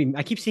front of every.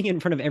 I keep seeing it in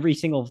front of every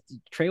single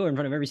trailer, in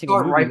front of every single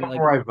saw it movie. right But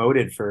like, before I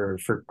voted for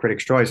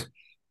Critics' Choice.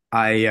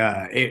 I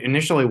it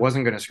initially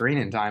wasn't going to screen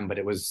in time, but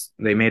it was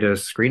they made a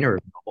screener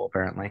available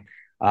apparently,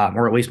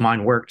 or at least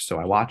mine worked, so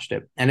I watched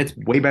it, and it's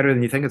way better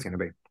than you think it's going to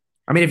be.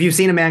 I mean, if you've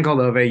seen A Man Called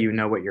Ove, you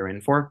know what you're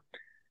in for.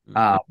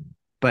 Uh,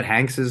 but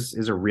Hanks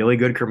is a really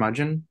good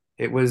curmudgeon.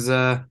 It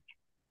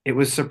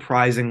was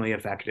surprisingly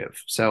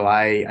effective. So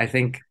I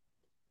think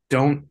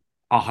don't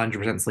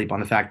 100% sleep on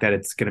the fact that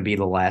it's going to be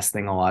the last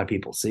thing a lot of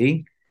people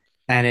see,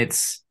 and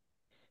it's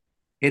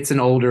an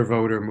older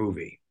voter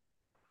movie.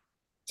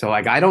 So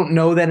like I don't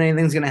know that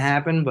anything's going to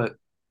happen, but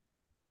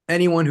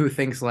anyone who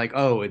thinks like,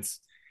 oh, it's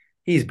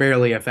he's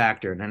barely a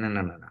factor. No, no,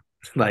 no, no, no.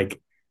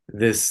 Like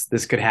this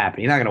could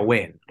happen. He's not gonna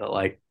win, but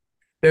like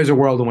there's a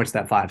world in which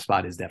that five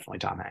spot is definitely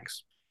Tom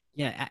Hanks.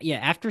 yeah, yeah.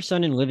 After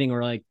Sun and Living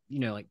were like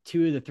like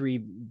two of the three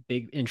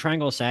big in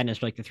Triangle of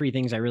Sadness, were, like the three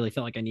things I really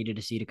felt like I needed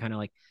to see to kind of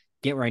like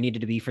get where I needed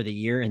to be for the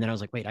year. And then I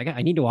was like, wait,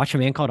 I need to watch A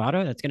Man Called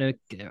Otto. That's gonna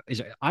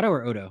is it Otto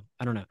or Odo?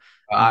 I don't know.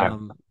 I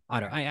don't.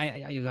 Otto.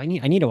 I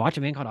need to watch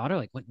A Man Called Otto.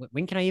 Like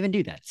when can I even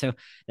do that? So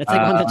that's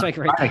like one Uh, that's like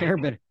right there.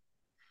 But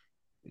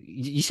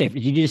did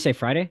you just say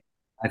Friday?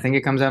 I think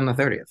it comes out on the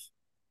 30th.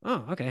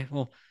 Oh, okay.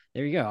 Well,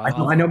 there you go.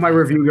 I know my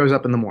review goes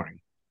up in the morning.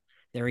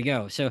 There we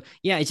go. So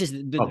yeah, it's just,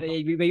 Oh, but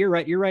you're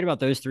right. You're right about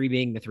those three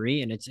being the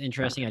three, and it's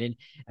interesting.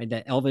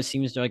 That Elvis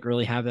seems to like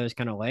really have those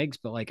kind of legs,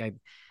 but like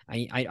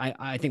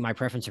I think my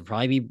preference would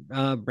probably be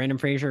Brandon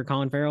Fraser or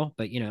Colin Farrell,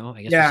 but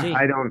I guess we'll yeah, see.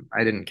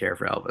 I didn't care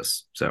for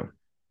Elvis, so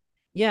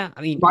Yeah,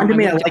 I mean, reminded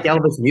me I like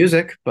Elvis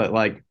music, but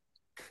like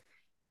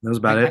that was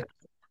about I, it.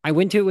 I I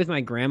went to it with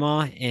my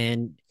grandma,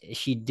 and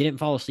she didn't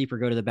fall asleep or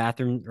go to the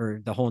bathroom or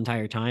the whole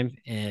entire time,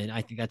 and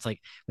I think that's like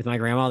with my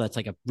grandma, that's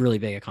like a really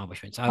big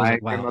accomplishment. So I was My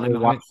like, wow, grandmother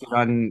watched it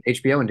on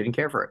HBO and didn't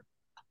care for it.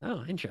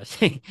 Oh,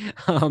 interesting.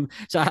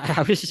 So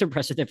I was just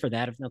impressed with it for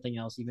that, if nothing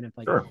else, even if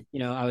like, Sure.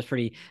 I was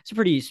pretty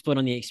split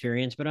on the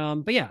experience, but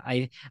yeah,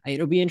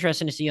 it'll be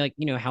interesting to see like,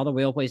 how the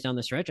whale plays down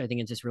the stretch. I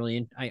think it's just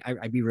really,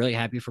 I'd be really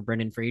happy for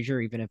Brendan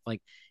Fraser, even if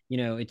like,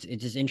 it's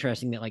just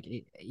interesting that like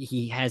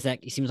he has that,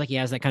 it seems like he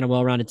has that kind of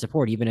well-rounded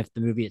support, even if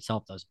the movie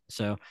itself doesn't.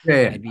 So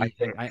Yeah, yeah. I'd be,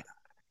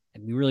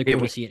 it'd be really It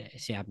cool to would, see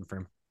it happen for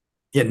him.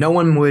 yeah, no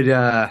one would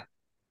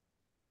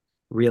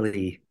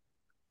really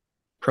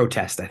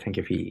protest, I think,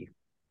 if he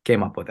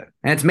came up with it.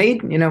 And it's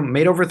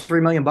made over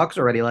 3 million bucks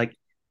already. Like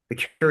the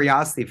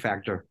curiosity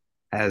factor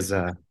has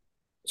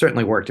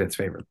certainly worked in its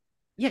favor.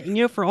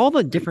 Yeah, for all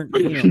the different,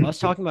 us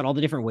talking about all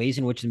the different ways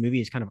in which the movie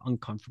is kind of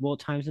uncomfortable at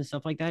times and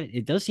stuff like that,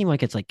 it does seem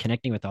like it's like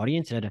connecting with the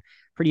audience. It had a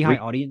pretty high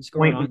audience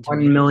score on Rotten 3.1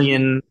 Tomatoes.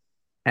 million,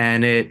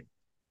 and it's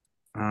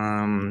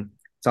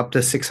up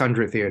to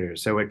 600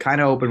 theaters, so it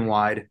kind of opened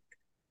wide,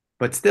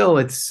 but still,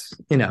 it's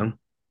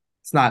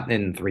not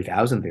in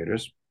 3,000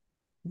 theaters.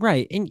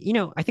 Right. And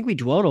I think we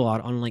dwelled a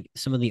lot on like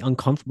some of the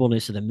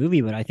uncomfortableness of the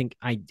movie, but I think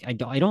I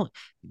don't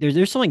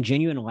there's some like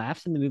genuine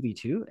laughs in the movie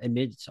too,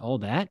 amidst all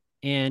that.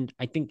 And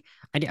I think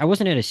I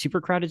wasn't at a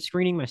super crowded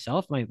screening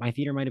myself. My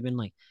theater might have been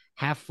like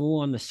half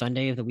full on the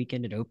Sunday of the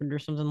weekend it opened or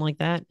something like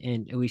that,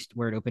 and at least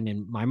where it opened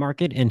in my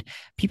market. And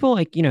people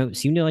like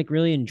seem to like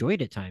really enjoy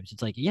it at times.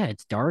 It's like, yeah,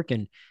 it's dark,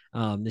 and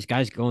this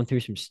guy's going through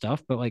some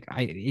stuff, but like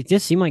it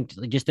just seemed like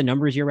just the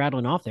numbers you're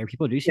rattling off there,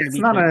 people do Yeah, seem to be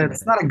connecting with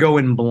it's it. not a go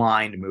in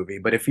blind movie,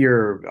 but if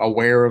you're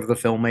aware of the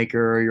filmmaker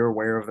or you're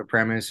aware of the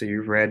premise or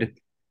you've read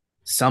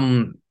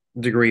some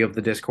degree of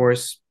the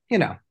discourse,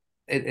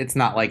 it's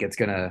not like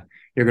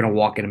you're gonna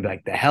walk in and be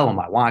like, the hell am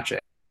I watching?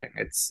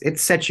 It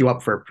sets you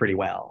up for pretty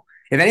well.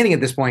 If anything,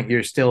 at this point,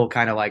 you're still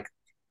kind of like,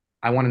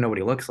 I want to know what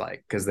he looks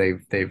like because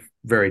they've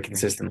very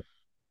consistently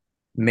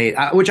made,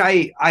 which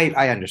I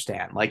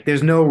understand. Like,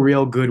 there's no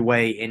real good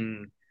way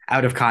in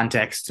out of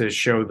context to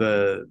show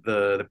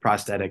the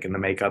prosthetic and the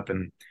makeup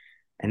and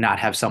not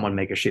have someone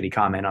make a shitty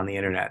comment on the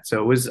internet.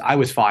 So I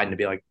was fine to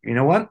be like, you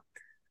know what,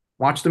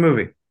 watch the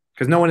movie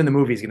because no one in the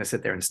movie is going to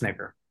sit there and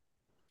snicker.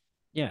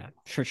 Yeah,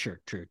 sure, true.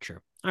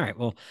 All right,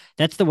 well,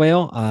 that's the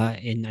whale.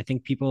 And I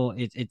think people,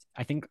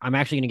 I think I'm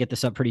actually going to get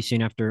this up pretty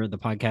soon after the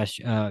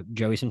podcast.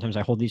 Joey, sometimes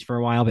I hold these for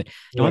a while, but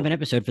don't Yeah, have an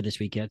episode for this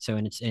week yet. So,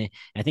 and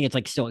I think it's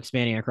like still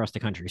expanding across the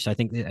country. So I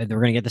think we're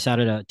going to get this out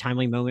at a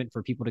timely moment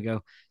for people to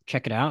go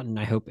check it out. And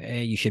I hope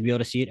you should be able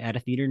to see it at a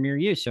theater near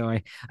you. So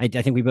I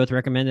think we both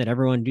recommend that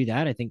everyone do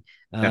that. I think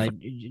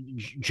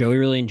definitely. Joey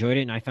really enjoyed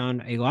it, and I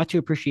found a lot to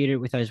appreciate it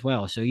with as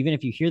well. So even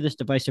if you hear this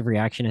divisive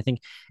reaction, I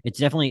think it's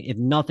definitely, if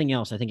nothing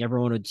else, I think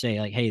everyone would say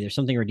like, hey, there's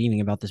something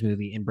redeeming about this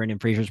movie and Brendan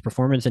Fraser's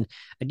performance, and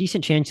a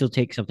decent chance you'll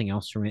take something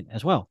else from it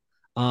as well.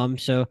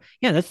 So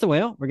yeah, that's the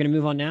whale. We're gonna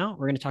move on now.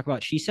 We're gonna talk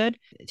about She Said.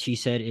 She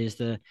Said is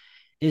the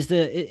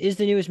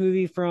newest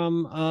movie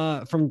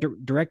from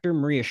director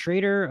Maria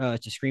Schrader.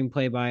 It's a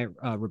screenplay by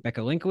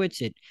Rebecca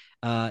Linkowitz. It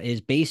is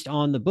based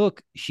on the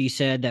book She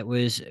Said that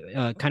was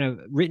kind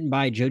of written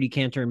by Jodi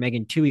Kantor and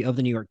Megan Twohey of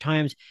the New York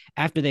Times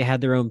after they had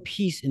their own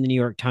piece in the New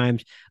York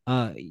Times,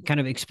 kind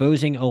of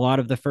exposing a lot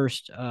of the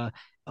first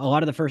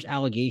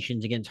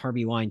allegations against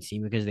Harvey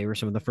Weinstein, because they were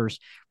some of the first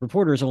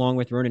reporters, along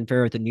with Ronan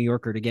Farrow at the New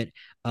Yorker, to get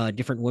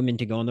different women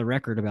to go on the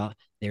record about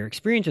their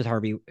experience with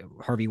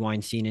Harvey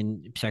Weinstein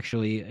and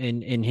sexually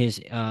in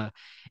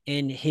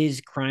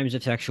his crimes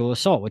of sexual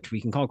assault, which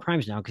we can call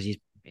crimes now because he's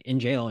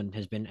in jail and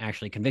has been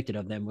actually convicted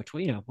of them, which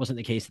wasn't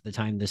the case at the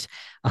time this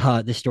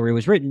story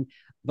was written.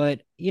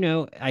 But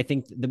I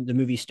think the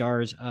movie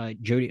stars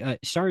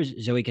stars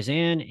Zoe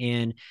Kazan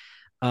and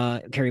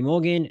Carey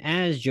Mulligan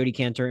as Jodi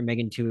Kantor and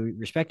Megan Twohey,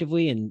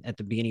 respectively. And at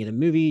the beginning of the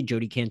movie,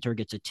 Jodi Kantor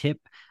gets a tip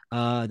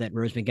that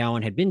Rose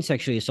McGowan had been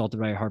sexually assaulted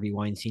by Harvey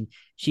Weinstein.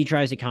 She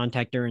tries to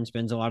contact her and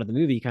spends a lot of the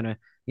movie kind of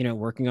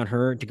working on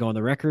her to go on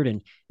the record.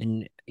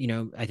 And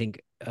I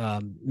think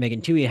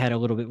Megan Twohey had a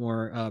little bit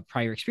more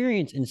prior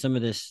experience in some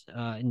of this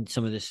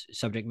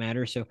subject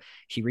matter, so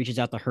she reaches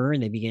out to her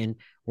and they begin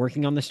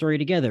working on the story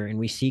together. And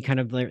we see kind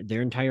of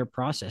their entire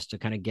process to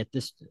kind of get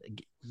this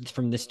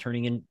from this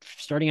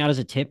starting out as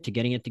a tip to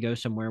getting it to go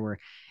somewhere where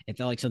it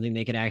felt like something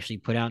they could actually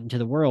put out into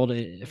the world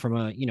from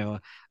a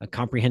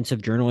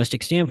comprehensive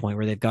journalistic standpoint,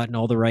 where they've gotten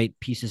all the right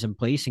pieces in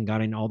place and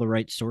gotten all the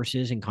right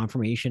sources and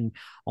confirmation,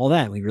 all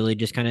that. We really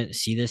just kind of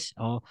see this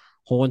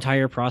whole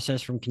entire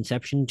process from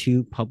conception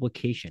to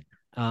publication.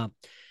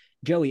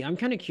 Joey, I'm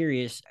kind of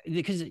curious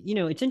because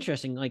it's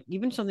interesting. Like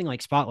even something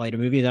like Spotlight, a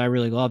movie that I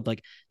really loved,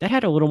 like that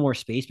had a little more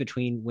space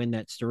between when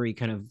that story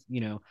kind of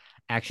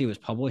actually was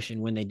published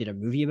and when they did a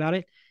movie about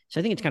it. So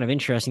I think it's kind of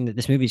interesting that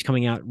this movie is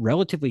coming out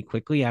relatively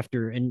quickly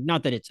after, and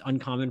not that it's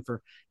uncommon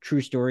for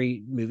true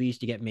story movies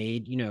to get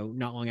made,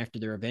 not long after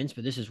their events,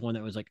 but this is one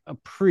that was like a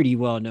pretty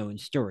well known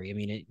story. I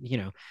mean,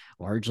 it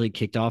largely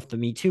kicked off the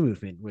Me Too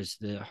movement, was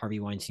the Harvey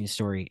Weinstein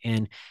story,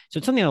 and so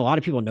it's something that a lot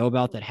of people know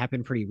about that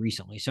happened pretty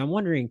recently. So I'm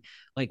wondering,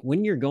 like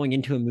when you're going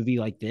into a movie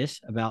like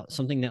this about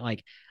something that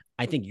like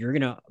I think you're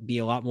going to be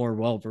a lot more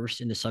well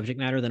versed in the subject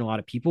matter than a lot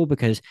of people,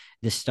 because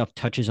this stuff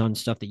touches on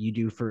stuff that you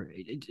do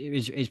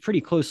is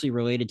pretty closely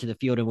related to the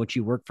field in which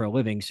you work for a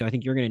living. So I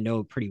think you're going to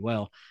know pretty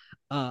well.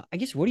 I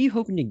guess, what are you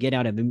hoping to get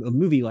out of a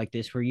movie like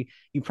this, where you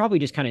probably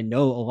just kind of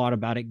know a lot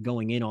about it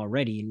going in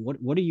already? And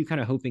what are you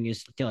kind of hoping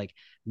is to like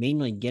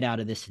mainly get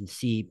out of this and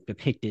see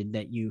depicted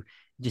that you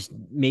just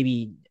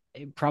maybe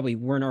probably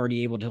weren't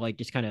already able to like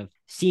just kind of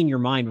see in your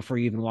mind before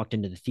you even walked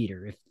into the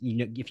theater,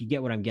 if you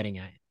get what I'm getting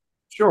at?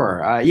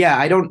 Sure. Yeah,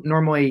 I don't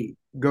normally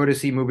go to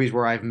see movies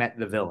where I've met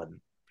the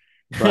villain,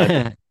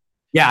 but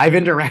yeah, I've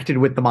interacted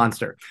with the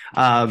monster.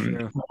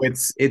 True.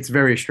 It's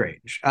very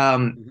strange.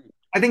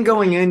 I think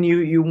going in,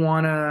 you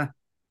wanna,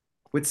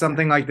 with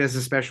something like this,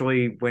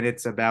 especially when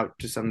it's about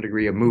to some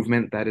degree a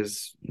movement that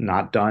is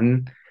not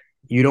done,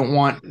 you don't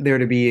want there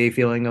to be a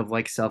feeling of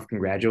like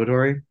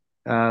self-congratulatory.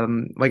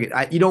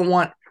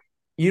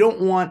 You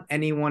don't want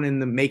anyone in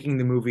the making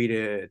the movie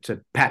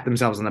to pat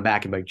themselves on the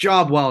back and be like,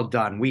 job well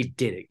done, we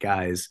did it,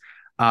 guys.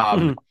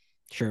 Um,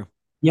 True.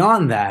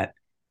 Beyond that,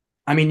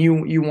 I mean,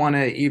 you want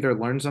to either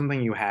learn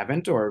something you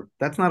haven't, or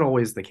that's not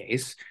always the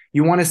case.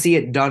 You want to see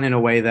it done in a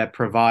way that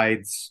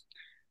provides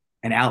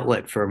an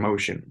outlet for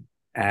emotion.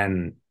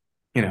 And,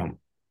 you know,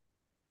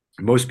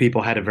 most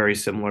people had a very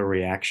similar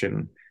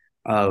reaction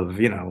of,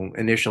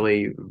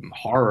 initially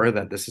horror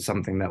that this is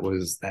something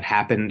that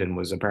happened and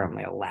was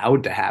apparently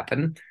allowed to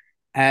happen.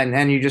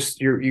 And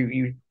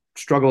you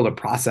struggle to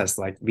process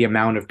like the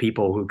amount of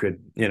people who could,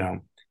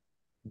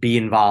 be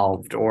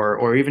involved,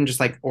 or even just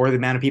like, or the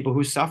amount of people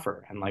who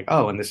suffer, and like,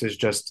 oh, and this is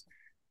just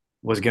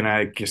was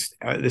gonna just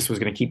this was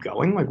gonna keep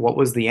going. Like, what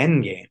was the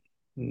end game?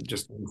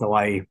 Just until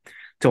I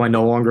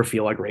no longer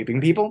feel like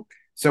raping people.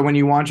 So when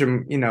you watch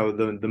them,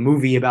 the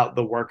movie about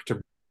the work to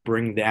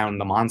bring down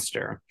the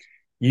monster,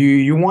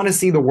 you want to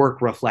see the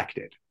work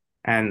reflected,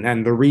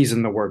 and the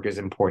reason the work is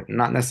important,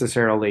 not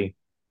necessarily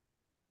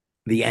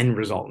the end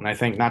result. And I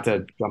think, not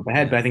to jump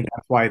ahead, Yeah. but I think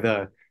that's why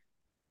the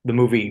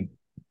movie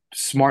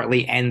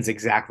smartly ends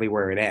exactly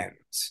where it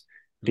ends.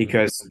 Mhm.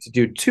 Because to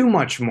do too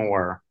much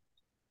more,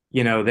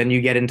 then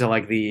you get into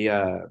like the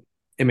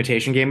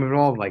imitation game of it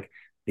all. Like,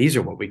 these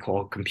are what we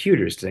call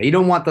computers today. You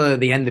don't want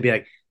the end to be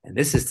like, and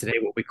this is today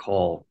what we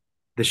call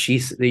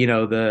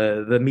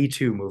the Me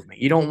Too movement.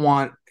 You don't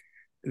want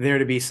there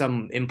to be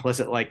some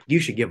implicit like, you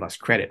should give us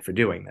credit for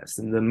doing this.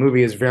 And the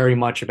movie is very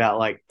much about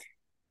like,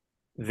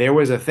 there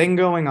was a thing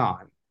going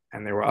on,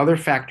 and there were other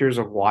factors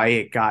of why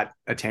it got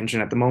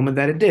attention at the moment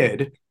that it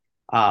did.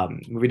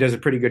 Movie does a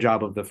pretty good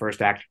job of the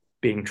first act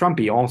being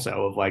Trumpy,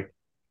 also, of like,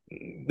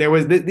 there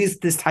was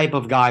this type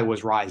of guy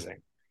was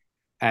rising,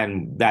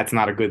 and that's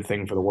not a good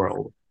thing for the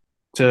world,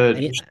 to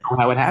I, show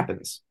how it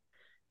happens.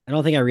 I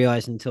don't think I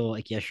realized until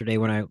like yesterday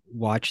when I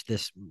watched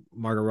this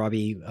Margot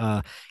Robbie,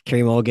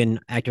 Carey Mulligan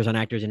actors on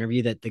actors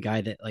interview, that the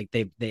guy that like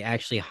they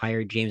actually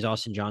hired James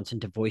Austin Johnson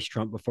to voice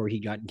Trump before he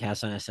got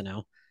cast on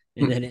SNL,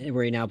 and then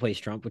where he now plays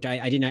Trump, which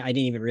I didn't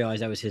even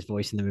realize that was his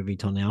voice in the movie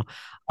till now.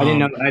 I didn't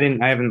know.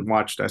 Um, I haven't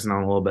watched SNL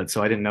in a little bit,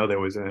 so I didn't know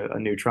there was a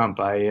new Trump.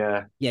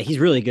 yeah, he's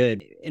really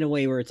good in a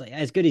way where it's like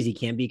as good as he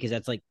can be, because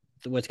that's like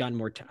what's gotten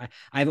more.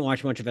 I haven't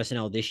watched much of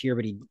SNL this year,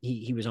 but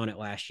he was on it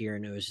last year,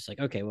 and it was just like,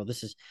 okay, well,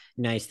 this is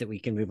nice that we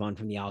can move on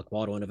from the Alec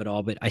Baldwin of it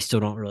all. But I still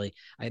don't really.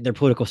 Their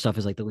political stuff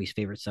is like the least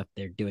favorite stuff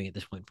they're doing at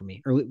this point for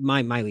me, or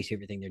my least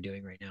favorite thing they're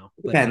doing right now.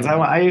 But Depends.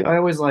 I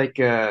always like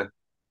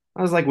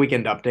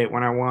Weekend Update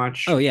when I oh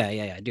watch. yeah,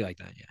 I do like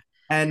that. Yeah.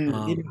 And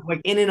Um,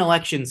 like in an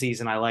election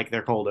season, I like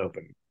their cold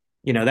open.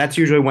 That's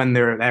usually when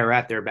they're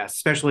at their best,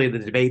 especially the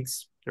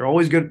debates. They're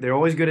always good. They're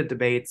always good at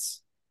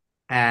debates.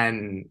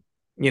 And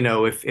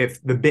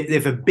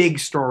if a big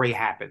story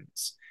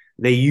happens,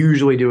 they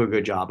usually do a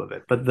good job of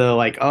it. But the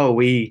like, oh,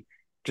 we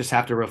just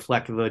have to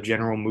reflect the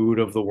general mood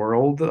of the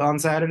world on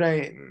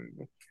Saturday.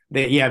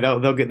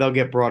 They'll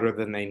get broader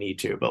than they need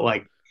to. But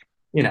like,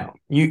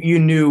 you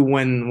knew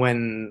when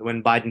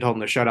Biden told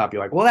him to shut up,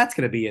 you're like, well, that's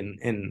going to be in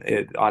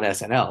on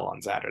SNL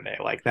on Saturday.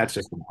 Like, that's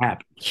just going to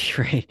happen.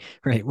 right,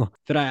 right. Well,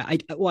 but I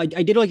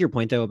did like your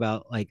point though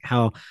about like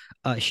how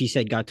she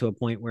said got to a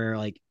point where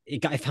like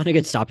I found a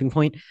good stopping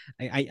point.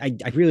 I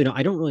really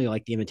don't really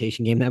like the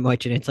Imitation Game that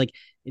much, and it's like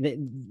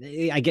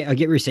I get what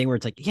you're saying, where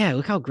it's like, yeah,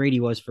 look how great he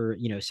was for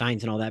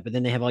science and all that, but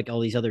then they have like all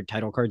these other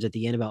title cards at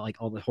the end about like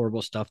all the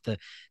horrible stuff the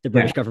Yeah,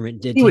 British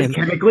government did he to was him.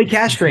 chemically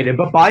castrated.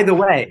 But by the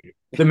way,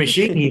 the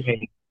machine he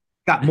made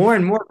got more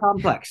and more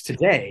complex.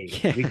 Today,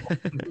 Yeah. we call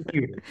them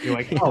computers. You're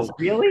like, Yes. oh,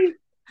 really?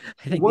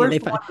 I The think they worst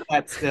find. one of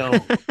that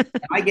still.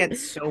 I get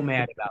so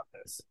mad about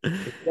this.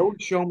 Don't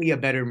show me a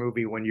better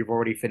movie when you've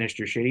already finished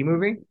your shitty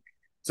movie.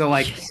 So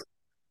Yes.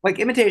 like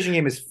Imitation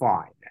Game is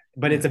fine,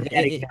 but it's Yeah, a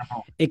bad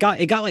example. it got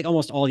like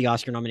almost all the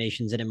Oscar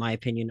nominations that, in my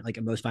opinion, like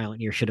a Most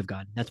Violent Year should have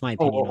gotten. That's my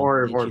Oh, opinion on the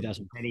or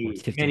many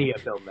 2015. many a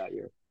film that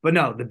year. But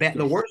no, the Yes.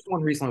 worst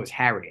one recently was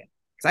Harriet,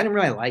 because I didn't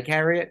really like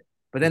Harriet.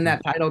 But then Mhm.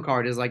 that title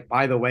card is like,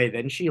 by the way,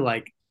 then she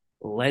like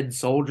led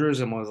soldiers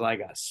and was like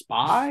a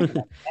spy.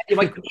 You're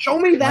like, show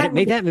me Why that didn't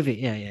make movie. that movie?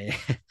 Yeah.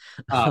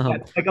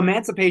 Like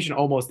Emancipation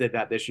almost did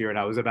that this year, and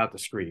I was about to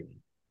scream.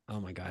 Oh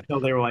my god. So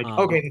they were like,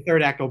 okay, Um, the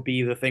third act will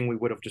be the thing we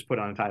would have just put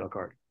on a title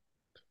card.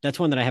 that's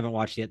one that I haven't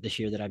watched yet this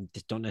year that I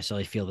just don't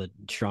necessarily feel the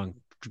strong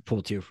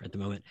pull to at the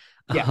moment.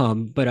 Yeah,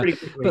 But pretty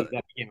quickly but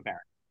that became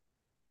apparent.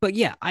 but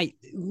yeah,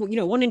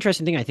 one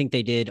interesting thing I think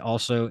they did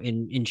also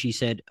in she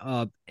said,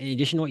 in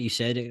addition to what you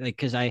said, like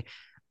because it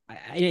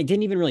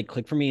didn't even really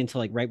click for me until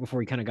like right before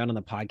we kind of got on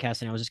the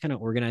podcast, and I was just kind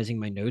of organizing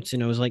my notes,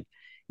 and I was like,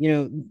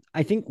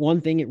 I think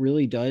one thing it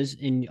really does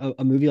in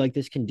a movie like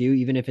this can do,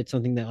 even if it's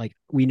something that like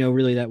we know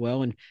really that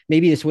well, and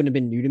maybe this wouldn't have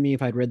been new to me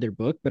if I'd read their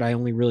book, but I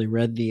only really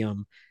read the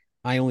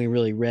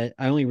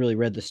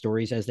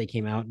stories as they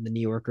came out in the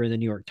New Yorker and the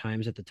New York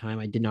Times at the time.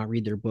 I did not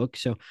read their book.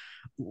 So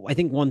I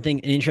think one thing,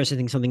 an interesting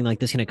thing something like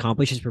this can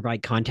accomplish is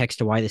provide context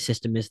to why the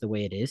system is the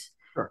way it is,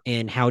 Sure.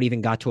 and how it even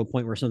got to a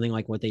point where something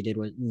like what they did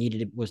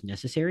was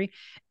necessary.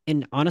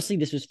 And honestly,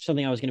 this was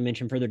something I was going to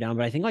mention further down,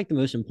 but I think like the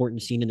most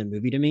important scene in the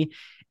movie to me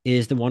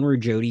is the one where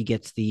Jody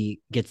gets the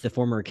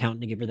former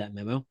accountant to give her that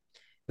memo,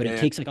 but Yeah, it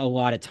yeah. takes like a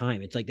lot of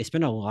time. It's like they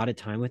spend a lot of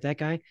time with that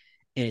guy,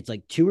 and it's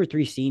like two or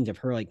three scenes of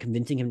her like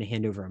convincing him to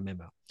hand over a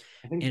memo,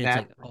 I think and it's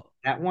like, oh,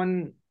 that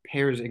one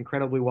pairs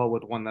incredibly well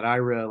with one that I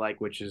really like,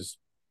 which is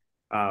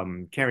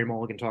Carey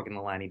Mulligan talking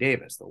to Lanny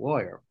Davis, the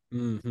lawyer,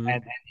 mm-hmm,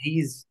 and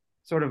he's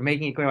sort of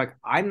making it clear, like,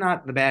 I'm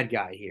not the bad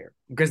guy here,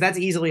 because that's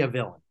easily a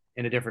villain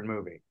in a different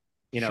movie.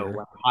 Sure. And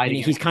hiding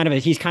in it. he's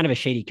kind of a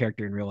shady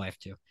character in real life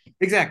too.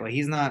 Exactly.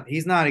 He's not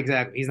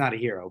a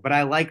hero. But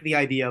I like the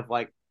idea of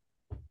like,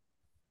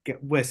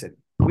 listen,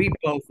 we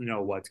both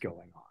know what's going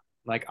on.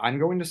 Like, I'm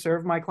going to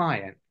serve my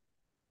client,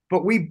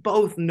 but we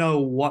both know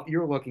what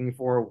you're looking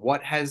for,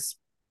 what has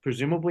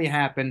presumably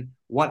happened,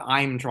 what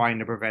I'm trying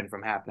to prevent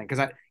from happening.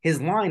 Because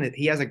his line that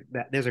he has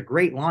there's a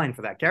great line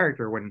for that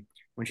character when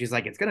she's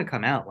like, "It's going to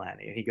come out,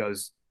 Lanny," and he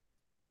goes,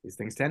 "These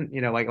things tend,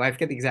 like I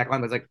forget the exact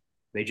line, but it's like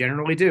they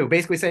generally do."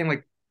 Basically saying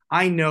like,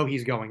 "I know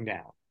he's going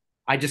down.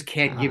 I just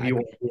can't give I you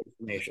mean, all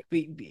the information."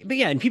 but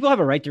yeah, and people have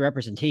a right to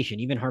representation,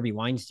 even Harvey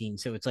Weinstein.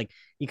 So it's like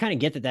you kind of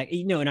get that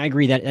and I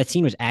agree that that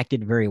scene was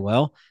acted very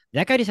well.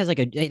 That guy just has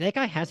that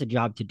guy has a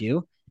job to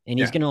do, and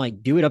he's Yeah. gonna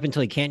like do it up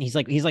until he can't. He's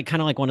like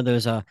kind of like one of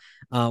those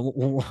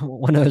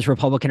one of those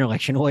Republican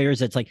election lawyers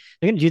that's like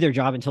they're gonna do their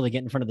job until they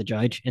get in front of the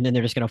judge, and then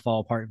they're just gonna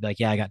fall apart and be like,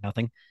 yeah, I got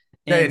nothing.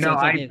 Yeah, And so no,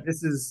 it's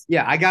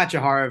like I got you,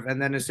 Harv.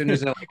 And then as soon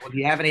as they're like, "Well, do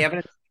you have any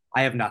evidence?"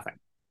 I have nothing.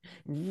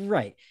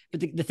 right. But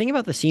the thing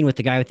about the scene with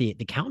the guy with the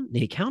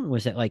accountant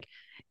was that like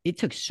it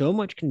took so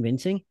much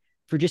convincing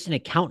for just an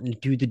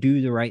accountant to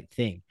do the right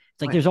thing.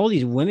 It's like Right. there's all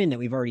these women that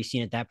we've already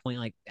seen at that point,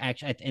 like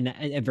actually and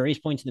at various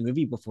points in the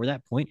movie before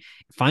that point,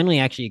 finally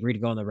actually agreed to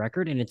go on the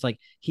record. And it's like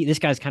this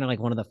guy's kind of like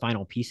one of the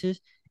final pieces.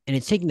 And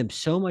it's taking them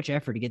so much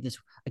effort to get this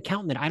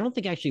accountant that I don't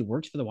think actually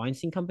works for the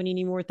Weinstein Company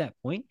anymore at that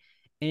point.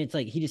 And it's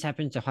like he just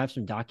happens to have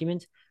some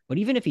documents. But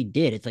even if he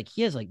did, it's like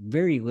he has like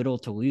very little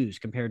to lose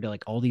compared to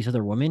like all these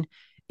other women.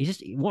 He's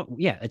just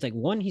yeah. It's like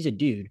one, he's a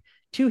dude.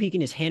 Two, he can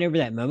just hand over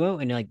that memo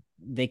and like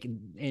they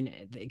can and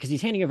because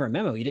he's handing over a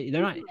memo,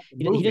 they're not.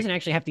 He Movie. doesn't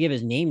actually have to give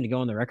his name to go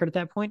on the record at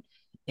that point.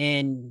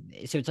 And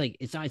so it's like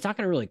it's not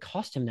going to really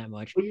cost him that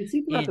much. Well, you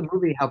see throughout And the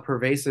movie how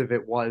pervasive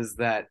it was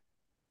that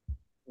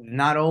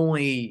not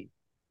only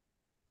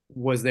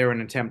was there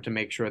an attempt to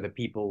make sure that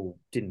people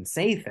didn't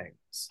say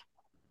things,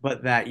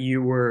 but that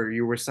you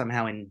were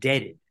somehow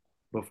indebted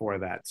before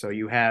that. So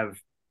you have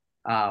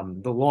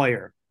the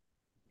lawyer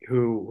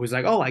who was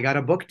like, "Oh, I got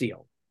a book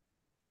deal."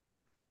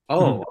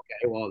 Oh,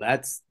 okay. Well,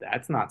 that's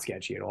not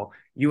sketchy at all.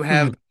 You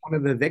have one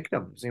of the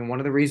victims, and one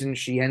of the reasons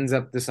she ends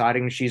up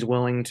deciding she's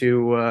willing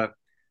to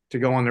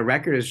go on the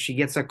record is she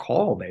gets a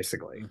call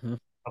basically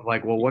of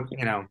like, well, what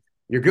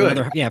you're good.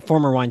 another yeah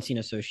former Weinstein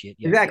associate.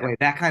 Yeah. Exactly.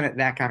 That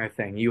kind of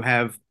thing. You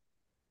have,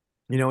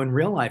 in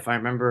real life, I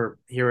remember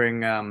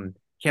hearing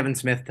Kevin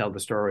Smith tell the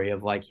story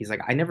of like he's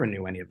like, I never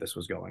knew any of this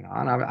was going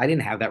on. I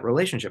didn't have that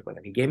relationship with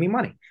him. He gave me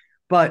money.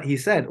 But he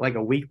said like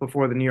a week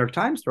before the New York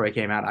Times story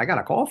came out, I got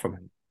a call from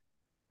him.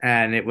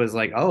 And it was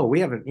like, oh, we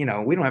haven't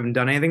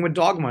done anything with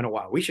Dogma in a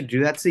while. We should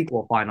do that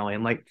sequel finally.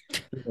 And like,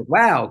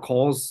 wow,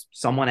 calls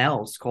someone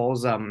else,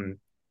 calls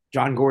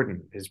John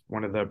Gordon is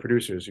one of the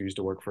producers who used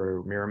to work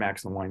for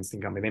Miramax and the Weinstein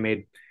Company. They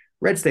made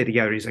Red State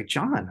together. He's like,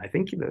 John, I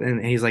think,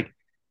 and he's like,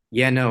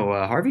 yeah, no,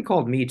 Harvey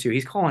called me too.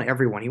 He's calling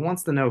everyone. He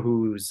wants to know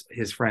who's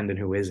his friend and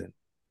who isn't.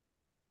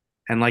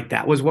 And like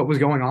that was what was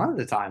going on at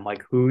the time.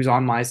 Like who's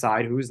on my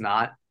side, who's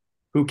not,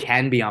 who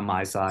can be on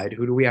my side,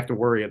 who do we have to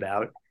worry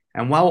about?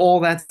 And while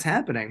all that's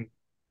happening,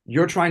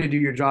 you're trying to do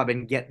your job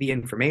and get the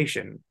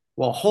information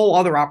while a whole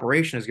other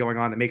operation is going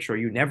on to make sure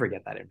you never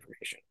get that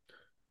information.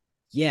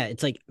 Yeah,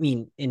 it's like I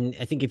mean, and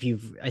I think if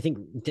you've, I think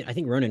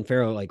Ronan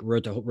Farrow like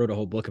wrote a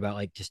whole book about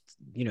like just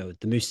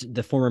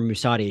the former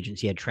Mossad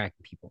agency had tracked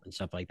people and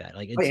stuff like that.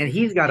 Like And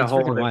he's got a it's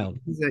whole freaking wild.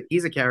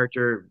 he's a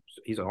character,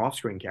 he's an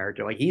off-screen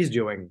character. Like he's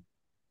doing,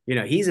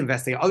 he's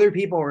investigating. Other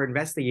people are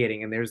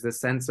investigating, and there's this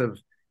sense of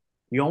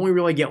you only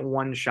really get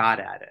one shot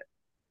at it.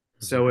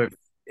 Mhm. So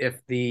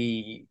if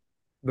the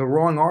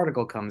wrong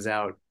article comes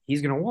out,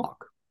 he's gonna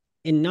walk.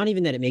 And not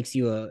even that it makes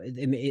you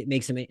it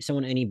makes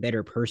someone any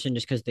better person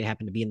just because they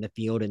happen to be in the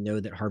field and know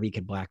that Harvey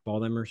could blackball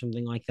them or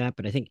something like that.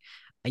 But I think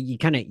you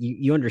kind of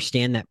you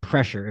understand that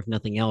pressure, if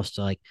nothing else,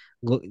 to like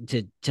look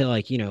to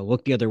like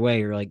look the other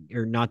way or like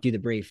or not do the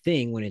brave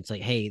thing when it's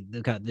like, hey,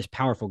 this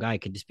powerful guy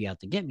could just be out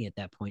to get me at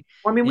that point.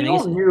 Well, I mean, And we I all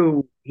guess,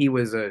 knew he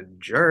was a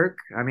jerk.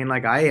 I mean,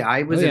 like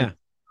I oh was in yeah,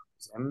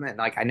 him, and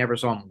like I never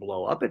saw him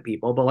blow up at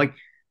people, but like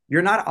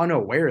you're not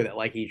unaware that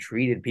like he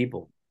treated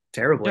people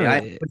terribly. no,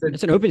 I was a,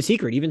 it's an open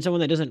secret. Even someone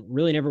that doesn't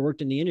really never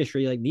worked in the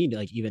industry like me,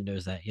 like even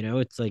knows that.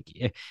 It's like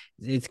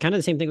it's kind of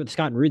the same thing with the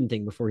Scott and Rudin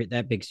thing before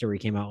that big story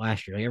came out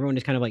last year. Like everyone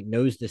just kind of like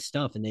knows this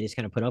stuff and they just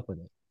kind of put up with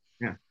it.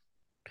 yeah.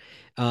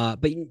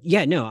 But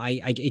yeah, no,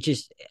 it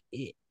just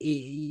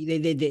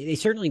they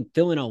certainly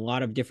fill in a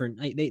lot of different.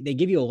 Like, they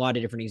give you a lot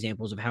of different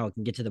examples of how it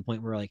can get to the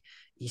point where like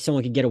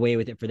someone could get away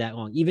with it for that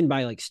long, even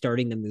by like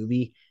starting the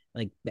movie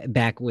like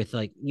back with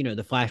like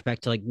the flashback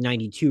to like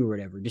 92 or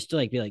whatever, just to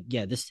like be like,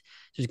 yeah, this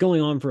is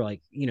going on for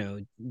like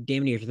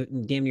damn near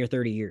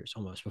 30 years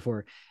almost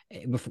before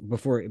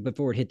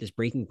it hit this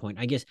breaking point.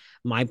 I guess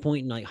my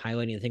point in like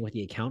highlighting the thing with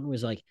the accountant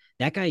was like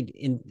that guy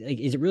in like,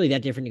 is it really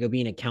that different to go be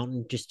an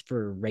accountant just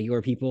for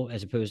regular people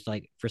as opposed to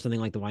like for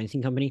something like the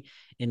Weinstein Company?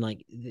 And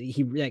like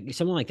he like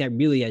someone like that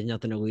really has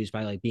nothing to lose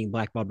by like being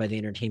blackballed by the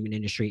entertainment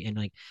industry. And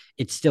like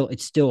it's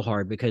still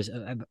hard because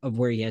of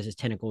where he has his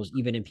tentacles,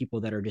 even in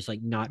people that are just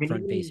like not mean,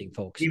 front facing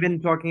folks.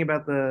 even talking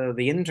about the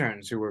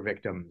interns who were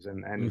victims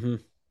and Hmm.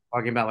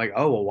 talking about like,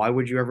 oh well, why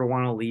would you ever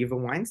want to leave the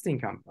Weinstein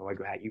Company? Like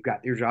you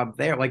got your job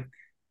there. Like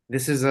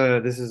this is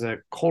a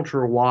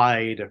culture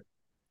wide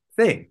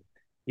thing.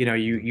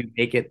 You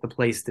make it the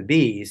place to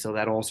be, so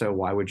that also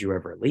why would you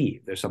ever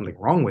leave? There's something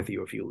wrong with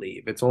you if you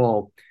leave. It's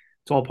all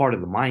part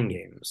of the mind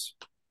games.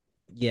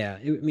 Yeah,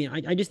 I mean,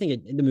 I just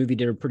think the movie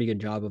did a pretty good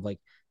job of like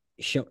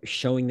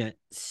showing that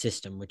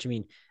system, which I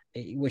mean,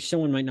 which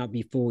someone might not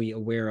be fully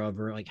aware of,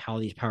 or like how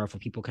these powerful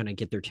people kind of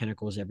get their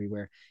tentacles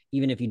everywhere.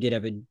 Even if you did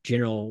have a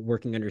general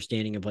working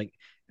understanding of like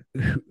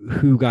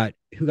who got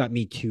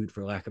me too'd,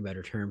 for lack of a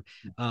better term,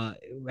 uh,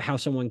 how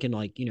someone can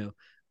like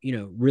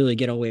really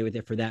get away with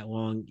it for that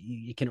long.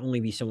 It can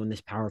only be someone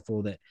this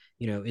powerful that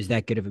is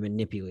that good of a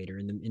manipulator,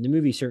 and the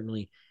movie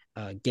certainly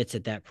gets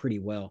at that pretty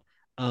well.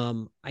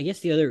 I guess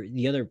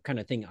the other kind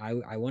of thing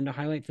I wanted to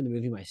highlight for the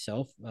movie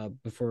myself,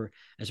 before,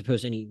 as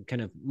opposed to any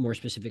kind of more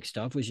specific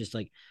stuff, was just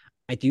like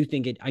I do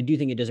think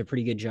it does a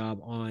pretty good job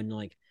on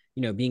like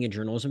being a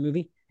journalism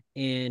movie.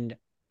 And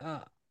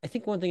I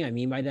think one thing I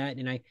mean by that,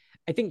 and I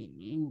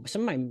think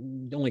some of my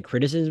only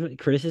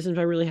criticisms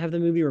I really have the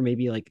movie, or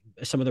maybe like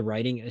some of the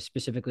writing,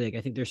 specifically, like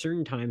I think there's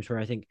certain times where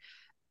I think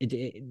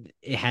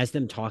it has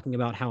them talking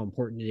about how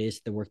important it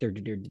is the work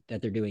that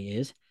they're doing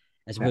is,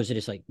 as Yeah. opposed to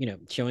just like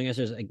showing us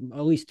there's like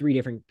at least three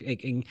different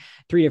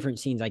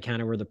scenes I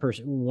counted where the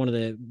person, one of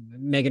the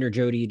Megan or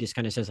Jody, just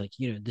kind of says like,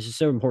 this is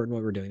so important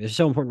what we're doing, this is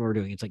so important what we're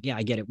doing. It's like, yeah,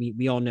 I get it,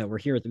 we all know, we're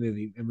here at the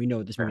movie and we know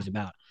what this Sure. movie's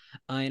about.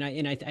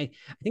 I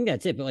think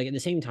that's it, but like at the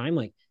same time,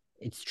 like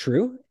it's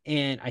true.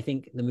 And I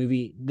think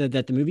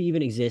that the movie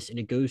even exists, and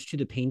it goes to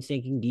the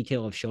painstaking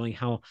detail of showing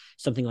how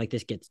something like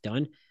this gets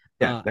done.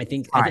 Yeah, I that's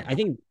think fine. I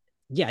think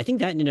yeah, I think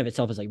that in and of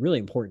itself is like really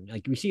important.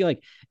 Like we see,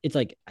 like it's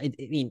like I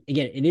mean,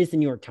 again, it is the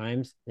New York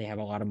Times. They have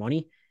a lot of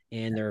money,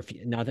 and there are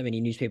not that many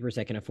newspapers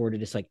that can afford to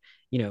just like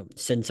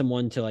send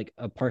someone to like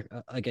a park,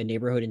 like a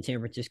neighborhood in San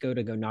Francisco,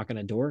 to go knock on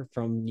a door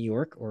from New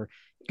York, or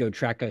go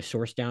track a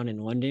source down in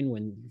London,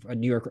 when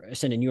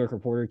send a New York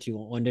reporter to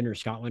London or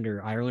Scotland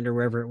or Ireland or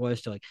wherever it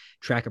was, to like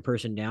track a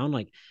person down.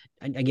 Like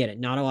I get it.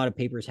 Not a lot of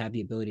papers have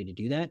the ability to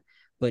do that,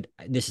 but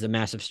this is a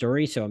massive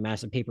story, so a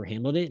massive paper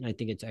handled it. And I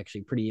think it's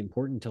actually pretty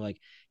important to like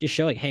just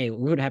show like, hey,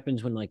 what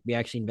happens when like we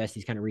actually invest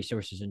these kind of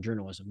resources in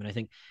journalism. And I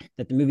think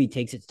that the movie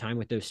takes its time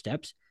with those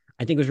steps.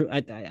 I think it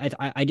was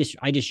I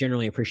just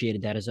generally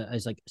appreciated that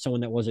as like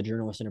someone that was a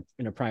journalist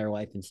in a prior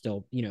life, and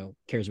still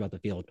cares about the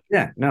field.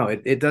 Yeah, no,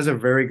 it does a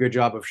very good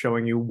job of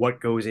showing you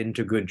what goes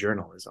into good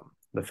journalism.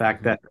 The fact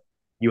Mm-hmm. that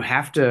you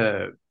have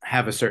to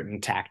have a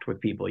certain tact with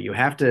people. You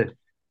have to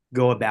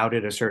go about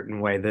it a certain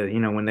way.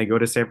 When they go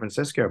to San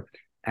Francisco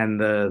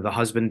and the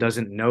husband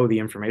doesn't know the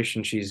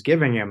information she's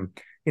giving him,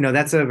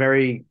 that's a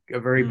very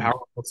Mm.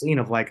 powerful scene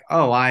of like,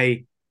 oh,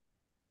 I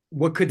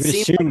what could You would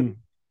seem like assume.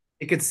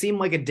 it could seem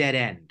like a dead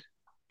end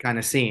kind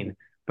of scene.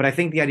 But I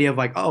think the idea of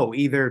like, oh,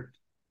 either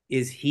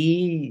is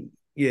he,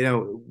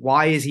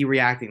 why is he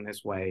reacting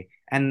this way?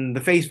 And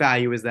the face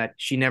value is that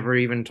she never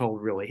even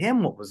told really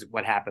him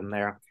what happened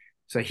there.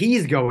 So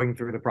he's going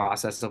through the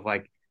process of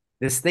like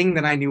this thing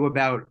that I knew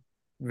about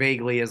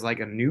vaguely as like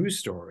a news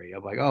story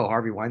of like, oh,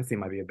 Harvey Weinstein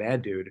might be a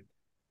bad dude.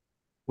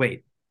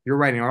 Wait, you're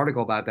writing an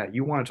article about that.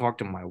 You want to talk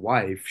to my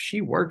wife.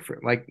 She worked for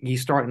like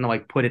he's starting to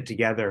like put it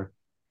together.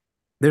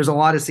 There's a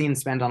lot of scenes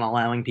spent on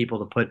allowing people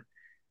to put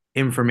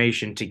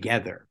information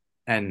together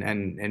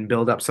and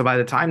build up. So by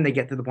the time they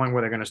get to the point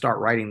where they're going to start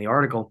writing the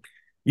article,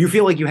 you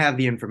feel like you have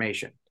the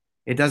information.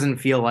 It doesn't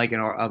feel like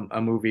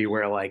a movie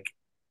where like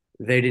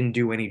they didn't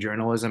do any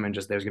journalism and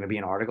just there's going to be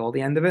an article at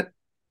the end of it.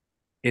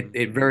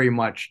 It very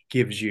much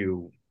gives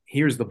you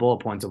here's the bullet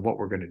points of what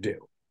we're going to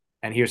do,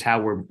 and here's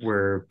how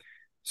we're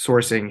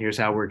sourcing. Here's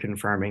how we're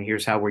confirming.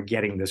 Here's how we're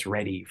getting this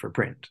ready for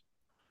print.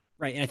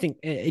 Right. And I think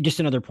just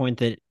another point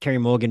that Carey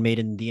Mulligan made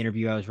in the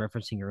interview I was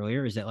referencing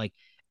earlier is that like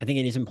I think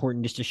it is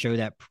important just to show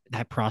that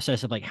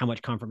process of like how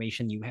much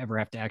confirmation you ever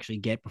have to actually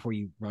get before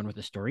you run with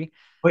a story.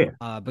 Oh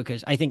yeah,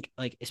 Because I think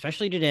like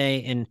especially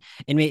today, and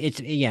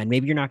it's yeah, and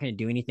maybe you're not going to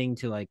do anything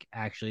to like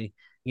actually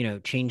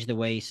change the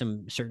way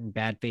some certain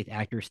bad faith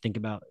actors think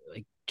about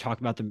like talk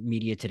about the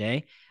media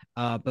today.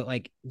 But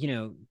like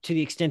to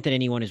the extent that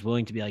anyone is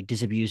willing to be like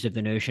disabused of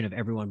the notion of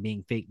everyone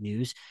being fake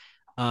news,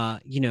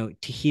 to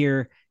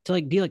hear, to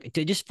like be like,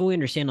 to just fully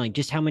understand like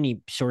just how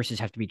many sources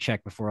have to be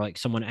checked before like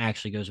someone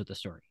actually goes with the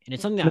story. And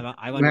it's something that you have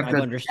I've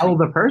to understood. tell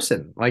the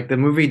person. Like the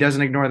movie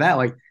doesn't ignore that.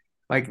 Like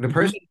the Mhm.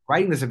 person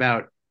writing this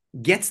about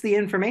gets the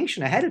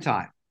information ahead of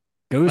time.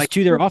 Goes Like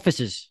to their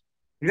offices.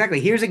 exactly,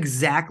 here's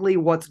exactly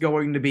what's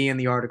going to be in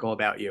the article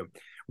about you.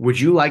 Would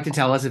you like to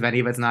tell us if any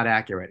of it's not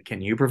accurate?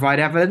 Can you provide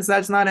evidence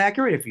that's not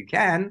accurate? If you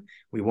can,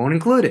 we won't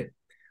include it.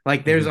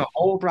 Like there's Mhm. a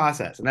whole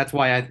process, and that's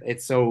why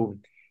it's so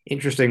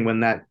interesting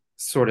when that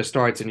sort of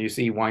starts and you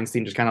see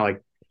Weinstein just kind of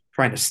like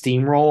trying to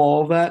steamroll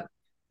all of that,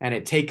 and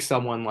it takes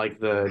someone like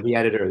the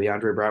editor, the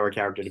Andre Braugher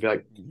character, to be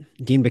like,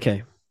 Dean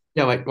Bakay.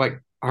 yeah,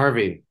 like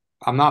Harvey,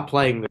 I'm not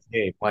playing this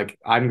game. Like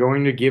I'm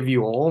going to give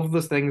you all of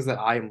the things that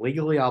I am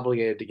legally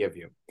obligated to give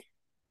you.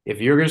 If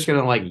you're just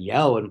gonna like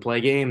yell and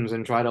play games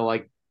and try to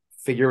like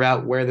figure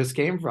out where this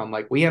came from.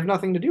 Like we have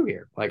nothing to do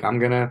here. Like I'm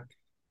gonna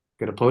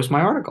post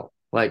my article.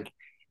 Like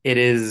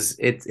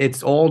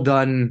it's all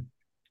done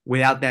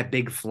without that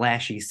big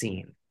flashy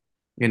scene.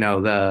 You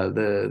know,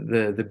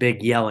 the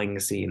big yelling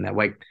scene that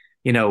like,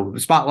 you know,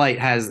 Spotlight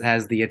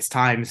has the it's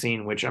time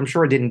scene, which I'm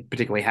sure didn't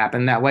particularly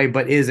happen that way,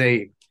 but is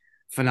a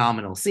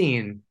phenomenal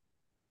scene.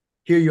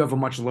 Here you have a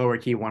much lower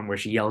key one where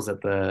she yells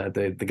at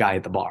the guy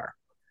at the bar.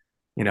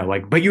 You know,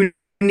 like but you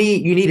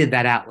needed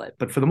that outlet.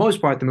 But for the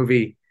most part, the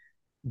movie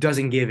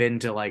doesn't give in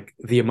to like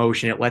the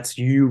emotion. It lets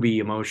you be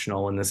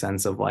emotional in the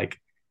sense of like,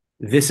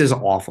 this is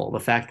awful. The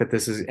fact that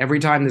this is every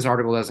time this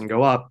article doesn't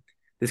go up,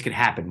 this could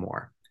happen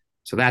more.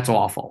 So that's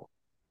awful.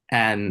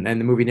 And the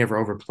movie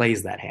never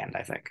overplays that hand,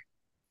 I think.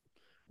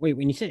 Wait,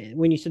 when you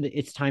said that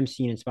it's time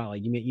scene in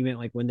Spotlight, you meant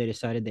like when they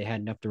decided they had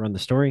enough to run the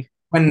story?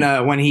 When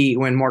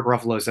Mark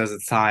Ruffalo says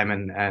it's time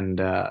and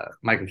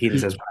Michael Keaton He,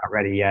 says we're not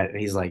ready yet, and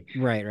he's like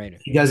right, right.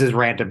 he does his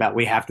rant about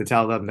we have to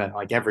tell them that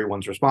like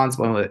everyone's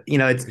responsible. You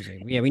know, it's He's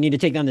like, yeah, we need to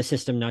take down the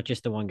system, not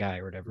just the one guy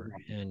or whatever.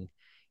 And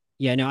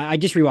yeah, no, I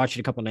just rewatched it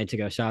a couple nights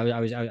ago, so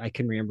I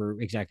couldn't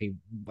remember exactly.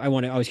 I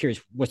was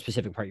curious what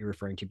specific part you're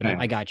referring to, but yeah.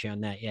 I got you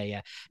on that. Yeah,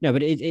 yeah. No,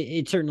 but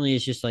it certainly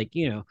is just like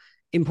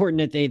important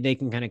that they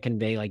can kind of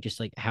convey like just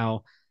like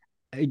how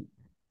uh,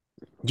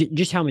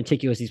 just how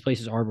meticulous these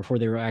places are before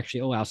they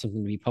actually allow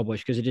something to be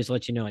published, because it just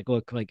lets you know like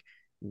look like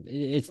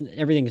it's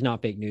everything's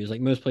not fake news.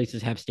 Like most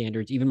places have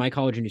standards. Even my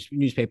college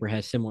newspaper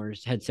had similar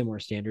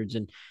standards,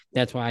 and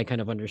that's why I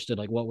kind of understood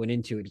like what went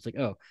into it. It's like,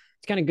 oh,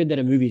 it's kind of good that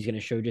a movie is going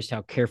to show just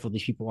how careful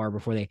these people are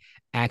before they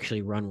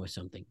actually run with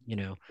something,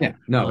 Yeah,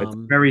 no,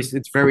 um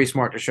it's very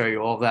smart to show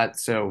you all that.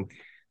 So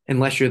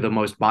unless you're the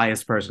most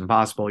biased person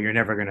possible, you're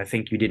never going to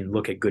think you didn't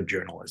look at good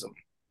journalism.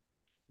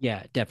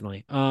 yeah,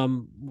 definitely.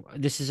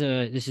 This is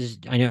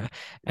I know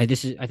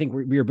this is I think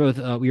we were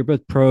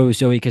both pro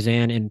Zoe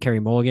Kazan and Carey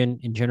Mulligan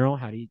in general.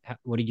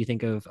 What did you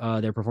think of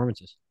their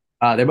performances?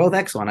 They're both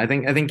excellent. I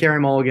think Carey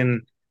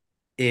Mulligan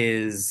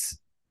is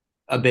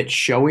a bit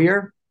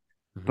showier,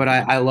 Mm-hmm. but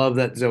I love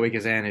that Zoe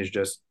Kazan is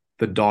just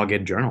the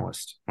dogged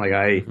journalist.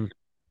 Mm-hmm.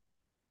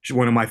 She's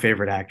one of my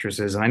favorite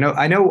actresses, and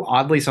I know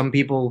oddly some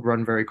people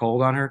run very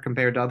cold on her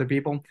compared to other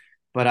people,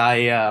 but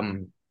I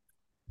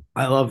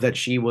love that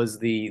she was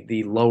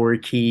the lower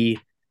key.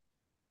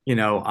 You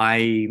know,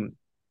 I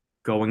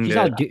going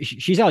to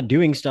She's out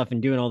doing stuff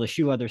and doing all the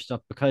shoe leather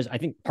stuff because I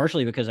think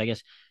partially because I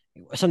guess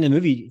some of the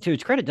movie, to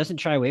its credit, doesn't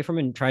shy away from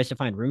and tries to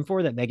find room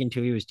for that Megan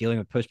Twohey was dealing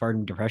with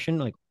postpartum depression,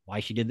 like why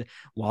she did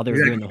while they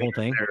were doing the exactly whole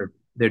thing.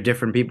 they're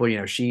different people. You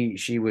know,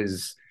 she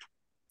was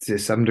to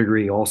some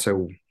degree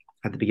also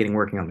at the beginning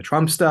working on the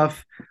Trump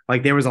stuff.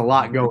 Like there was a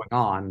lot Mhm. going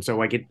on, so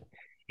like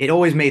it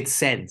always made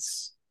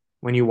sense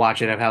when you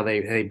watch it of how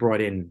they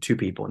brought in two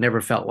people. It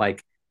never felt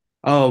like,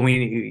 oh,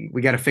 we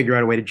got to figure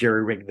out a way to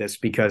jerry rig this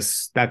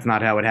because that's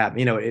not how it happened.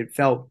 You know, it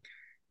felt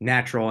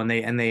natural, and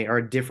they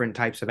are different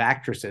types of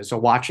actresses. So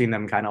watching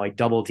them kind of like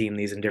double team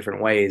these in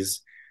different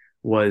ways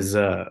was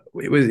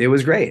it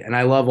was great. And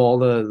I love all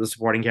the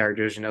supporting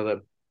characters. You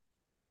know,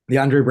 the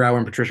Andre Brower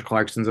and Patricia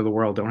Clarksons of the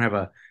world don't have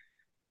a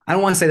I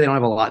don't want to say they don't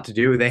have a lot to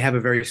do. They have a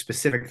very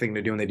specific thing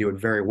to do, and they do it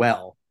very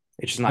well.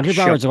 It's just not Andre show.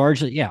 Brower's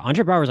largely, yeah,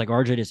 Andre Brower's like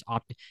largely just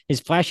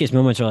his flashiest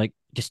moments are like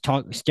just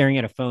staring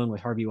at a phone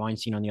with Harvey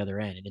Weinstein on the other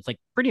end, and it's like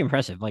pretty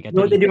impressive. Like I You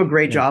know thought what they he, do a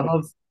great you know, job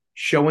of?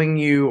 Showing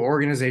you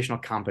organizational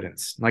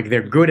competence. Like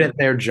they're good at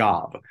their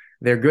job.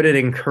 They're good at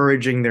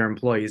encouraging their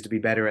employees to be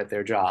better at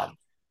their job.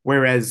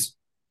 Whereas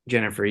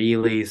Jennifer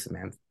Ely,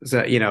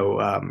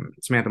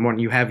 Samantha Morton,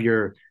 you have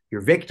your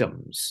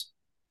victims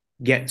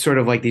get sort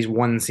of like these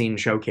one scene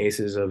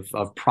showcases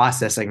of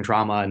processing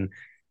trauma and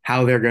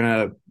how they're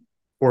gonna,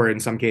 or in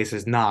some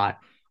cases not,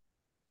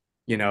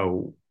 you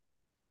know,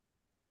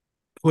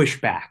 push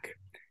back.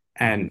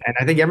 mhm. And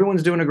I think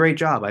everyone's doing a great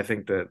job. I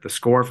think the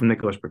score from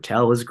Nicholas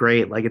Bertel is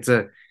great. Like it's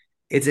a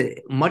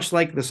much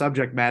like the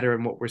subject matter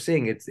and what we're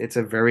seeing. It's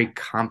a very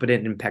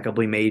competent,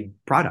 impeccably made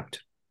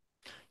product.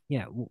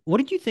 Yeah. What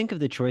did you think of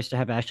the choice to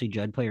have Ashley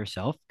Judd play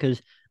herself?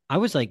 Because I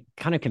was like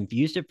kind of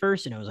confused at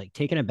first, and I was like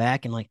taken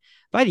aback, and like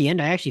by the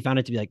end, I actually found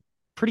it to be like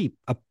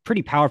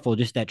pretty powerful,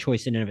 just that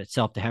choice in and of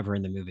itself to have her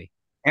in the movie.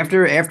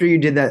 After you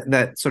did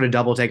that sort of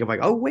double take of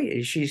like, oh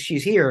wait,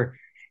 she's here,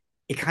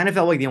 it kind of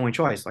felt like the only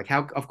choice. Like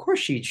how of course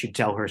she should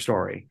tell her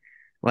story.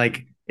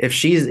 Like if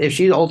she's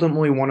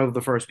ultimately one of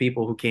the first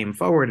people who came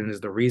forward and is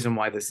the reason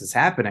why this is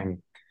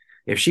happening,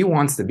 if she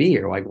wants to be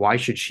here, like why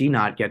should she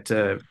not get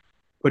to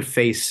put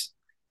face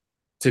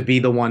to be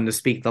the one to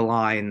speak the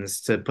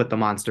lines to put the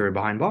monster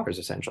behind bars,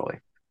 essentially.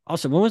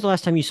 Also, when was the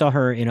last time you saw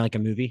her in like a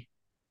movie?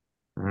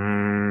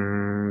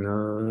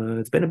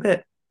 It's been a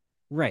bit.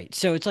 Right.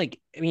 So it's like,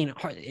 I mean,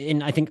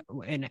 and I think,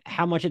 and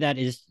how much of that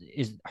is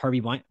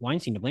Harvey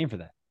Weinstein to blame for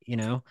that?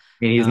 I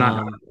mean, he's not.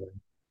 Um,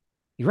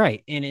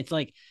 right. And it's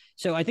like,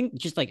 so I think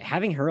just like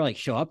having her like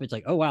show up, it's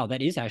like, oh wow,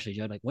 that is Ashley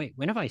Judd. Like, wait,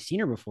 when have I seen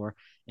her before?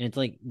 And it's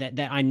like that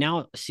I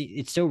now see.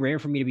 It's so rare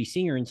for me to be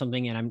seeing her in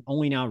something, and I'm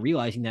only now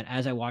realizing that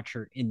as I watch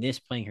her in this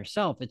playing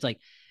herself, it's like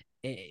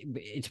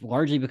it's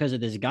largely because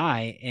of this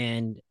guy,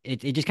 and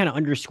it just kind of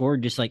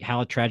underscored just like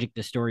how tragic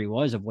the story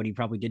was of what he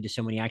probably did to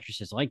so many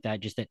actresses like that.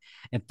 Just that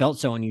it felt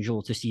so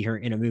unusual to see her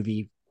in a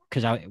movie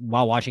because I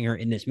while watching her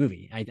in this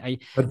movie, A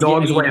I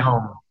Dog's mean, Way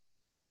Home.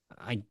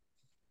 I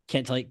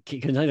couldn't tell you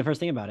the first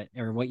thing about it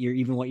or what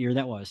year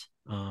that was.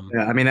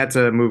 Yeah, I mean that's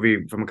a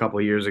movie from a couple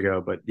of years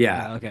ago, but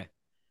yeah. Okay,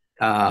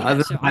 yeah.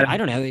 Other So than that, I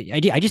don't know.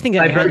 I just think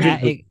that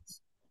Divergent movies.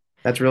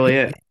 That's really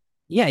it it.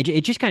 yeah,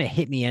 it just kind of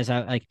hit me as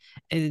I like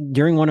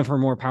during one of her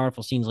more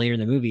powerful scenes later in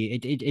the movie.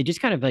 It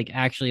just kind of like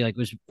actually like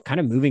was kind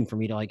of moving for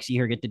me to like see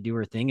her get to do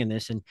her thing in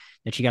this, and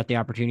that she got the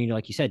opportunity to,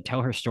 like you said,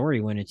 tell her story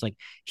when it's like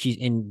she's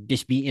in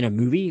this be in a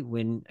movie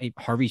when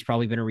Harvey's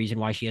probably been a reason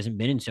why she hasn't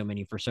been in so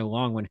many for so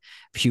long when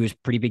she was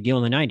pretty big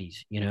deal in the 90s,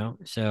 you know.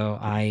 So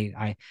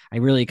I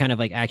really kind of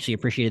like actually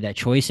appreciated that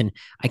choice, and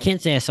I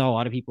can't say I saw a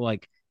lot of people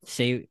like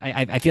say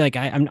I feel like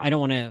I don't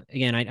want to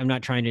again I'm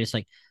not trying to just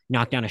like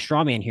knock down a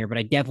straw man here, but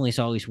I definitely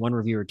saw at least one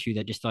review or two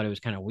that just thought it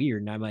was kind of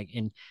weird. And I'm like,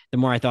 and the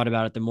more I thought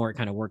about it, the more it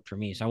kind of worked for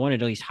me. So I wanted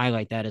to at least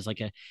highlight that as like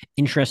a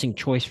interesting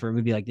choice for a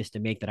movie like this to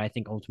make that I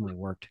think ultimately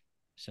worked.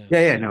 So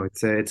Yeah, no,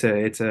 it's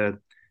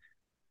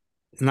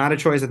not a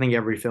choice I think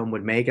every film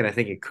would make, and I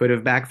think it could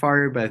have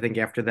backfired, but I think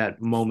after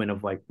that moment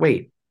of like,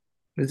 wait,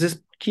 is this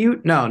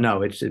cute? No,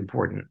 no, it's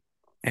important,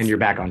 and you're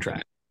back on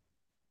track.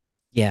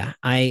 yeah,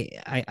 I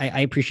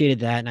appreciated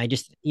that, and I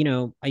just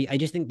I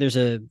just think there's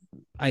a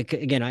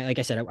again like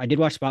I said I did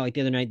watch Spotlight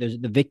the other night. There's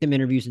the victim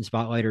interviews in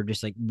Spotlight are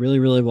just like really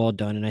well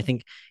done, and I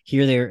think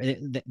here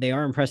they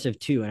are impressive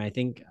too. And I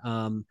think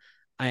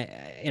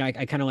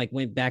I kind of like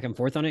went back and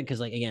forth on it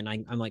because like again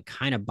I'm like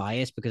kind of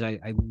biased because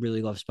I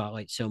really love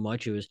Spotlight so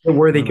much. It was The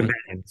worthy one of my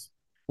companions.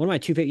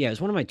 yeah, it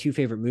was one of my two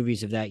favorite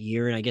movies of that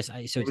year. And I guess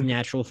so it's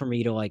natural for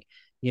me to like,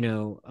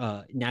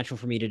 natural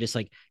for me to just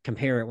like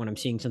compare it when I'm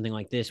seeing something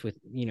like this with,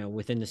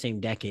 within the same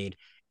decade.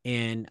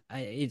 And so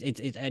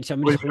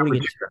I'm What just was your holding number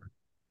it. two?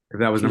 If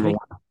that was Excuse number me.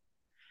 one,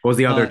 what was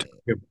the other Uh,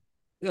 two?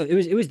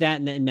 it was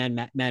that and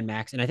then Mad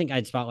Max, and I think I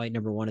had Spotlight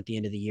number one at the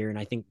end of the year, and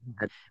I think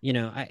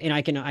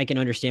I can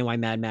understand why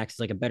Mad Max is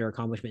like a better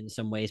accomplishment in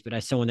some ways, but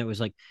as someone that was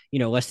like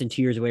less than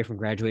 2 years away from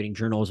graduating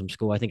journalism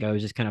school, I think I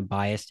was just kind of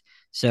biased. I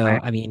So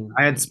I mean,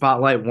 I had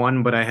Spotlight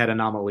one, but I had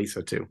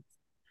Anomalisa two.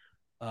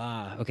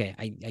 okay.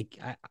 It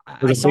was I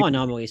a big saw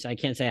Anomalies. I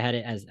can't say I had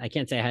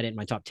it in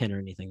my top 10 or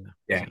anything though.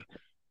 yeah.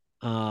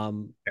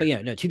 So, but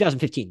yeah, no,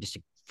 2015, just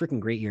a freaking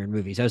great year in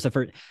movies. That was the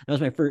first. That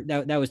was my first.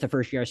 That was the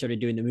first year I started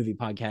doing the movie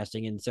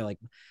podcasting, and so like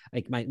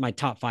my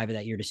top five of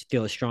that year just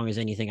feel as strong as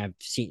anything I've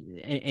seen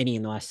any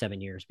in the last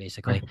 7 years,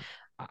 basically.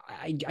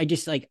 I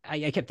just like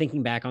I kept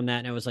thinking back on that,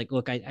 and I was like,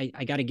 look, I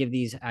got to give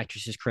these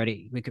actresses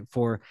credit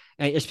for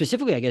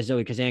specifically, I guess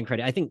Zoe Kazan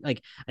credit. I think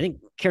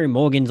Carey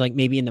Mulligan's like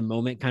maybe in the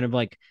moment kind of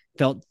like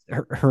felt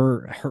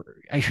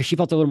she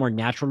felt a little more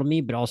natural to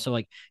me, but also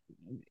like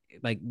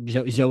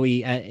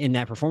Zoe in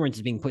that performance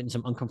is being put in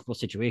some uncomfortable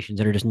situations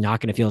that are just not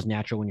going to feel as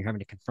natural when you're having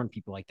to confront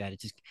people like that.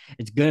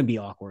 It's going to be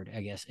awkward,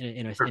 I guess,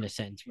 in a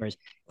sense. Whereas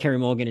Carey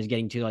Mulligan is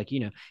getting to like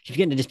she's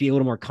getting to just be a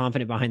little more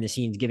confident behind the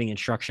scenes, giving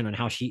instruction on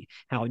how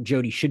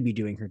Jodie should be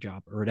doing her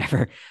job or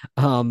whatever.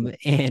 But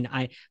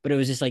it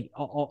was just like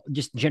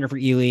just Jennifer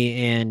Ely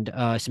and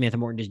Samantha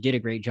Morton just did a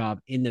great job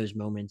in those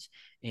moments.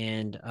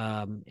 And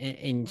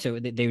so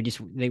they were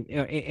just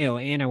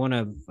and I want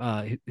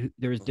to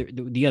there's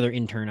the other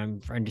intern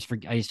I'm just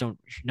I just don't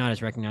not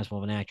as recognizable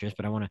of an actress,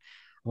 but I want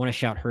to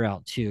shout her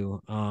out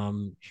too.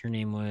 Her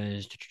name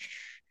was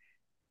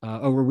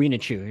Rowena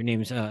Chu. Her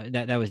name's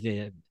that was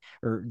the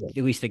or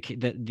at least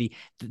the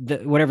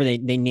whatever they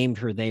named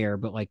her there,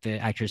 but like the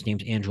actress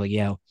name's Angela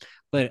Yeo.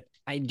 But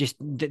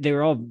they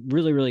were all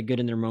really good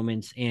in their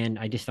moments, and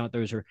I just thought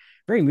those were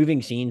very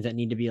moving scenes that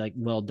need to be like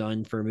well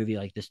done for a movie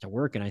like this to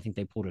work, and I think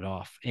they pulled it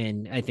off.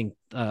 And I think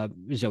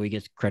Zoe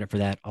gets credit for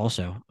that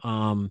also.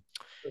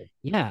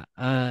 Yeah.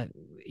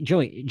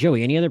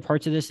 Joey, any other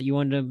parts of this that you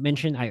wanted to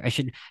mention? I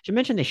should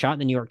mention they shot in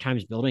the New York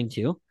Times building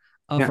too.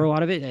 For Yeah. a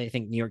lot of it, I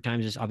think New York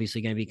Times is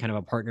obviously going to be kind of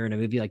a partner in a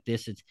movie like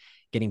this. It's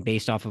getting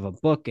based off of a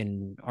book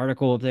and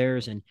article of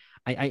theirs, and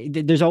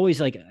there's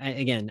always like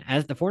again,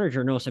 as the foreigner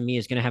journalist in me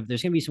is going to have,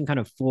 there's going to be some kind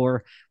of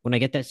floor when I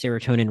get that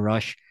serotonin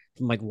rush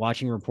from like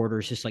watching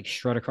reporters just like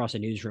strut across a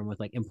newsroom with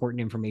like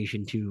important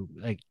information to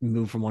like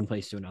move from one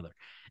place to another.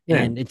 Yeah.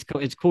 And it's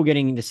cool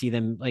getting to see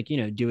them like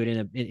do it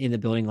in the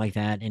building like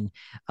that. And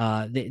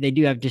they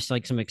do have just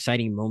like some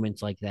exciting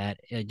moments like that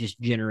just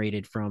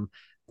generated from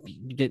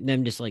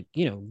them just like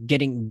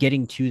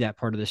getting to that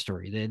part of the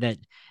story that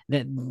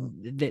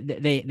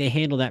they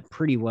handle that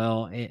pretty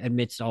well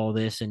amidst all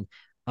this. And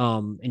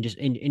just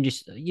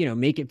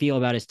make it feel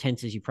about as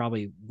tense as you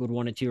probably would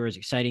want it to, or as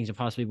exciting as it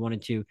possibly could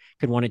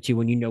want it to,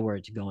 when you know where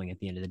it's going at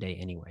the end of the day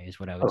anyway, is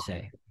what I would Oh,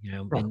 say.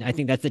 oh, And I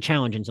think that's the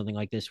challenge in something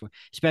like this,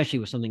 especially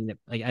with something that,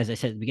 like as I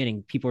said at the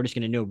beginning, people are just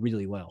going to know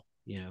really well, oh,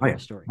 yeah. the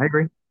story. I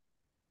agree.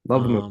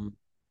 Love the movie. um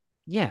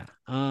yeah.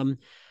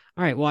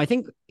 All right. Well, I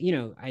think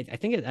I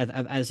think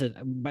as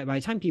by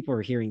the time people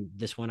are hearing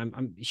this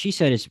one, she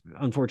said it's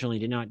unfortunately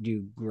did not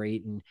do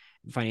great, and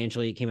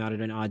financially it came out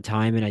at an odd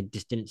time, and I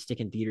just didn't stick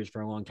in theaters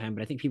for a long time.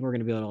 But I think people are going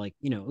to be able to like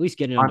at least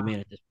get it on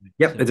demand at this point.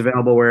 Yep, it's So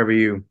available wherever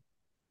you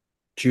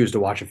choose to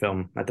watch a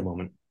film at the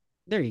moment.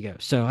 there you go.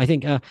 So I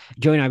think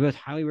Joey and I both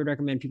highly would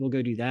recommend people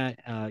go do that.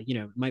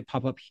 Might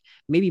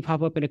maybe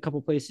pop up in a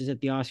couple places at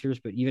the Oscars,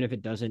 but even if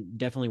it doesn't,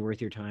 definitely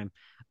worth your time.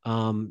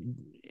 Um,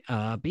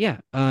 but yeah,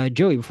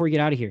 Joey, before we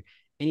get out of here,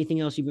 anything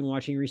else you've been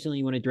watching recently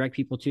you want to direct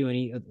people to?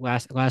 Any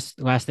last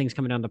things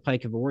coming down the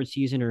pike of award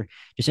season, or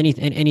just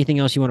anything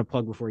else you want to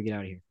plug before we get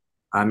out of here?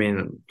 I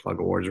mean, plug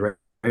awards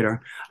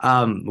radar,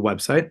 the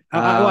website.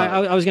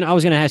 I was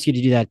gonna ask you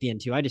to do that at the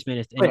end too. I just meant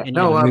if Oh, yeah. any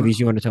No, other movies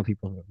you want to tell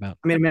people about.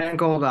 I mean, A Man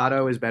Called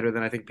Otto is better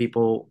than I think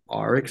people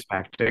are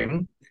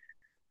expecting.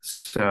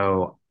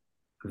 So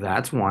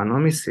that's one.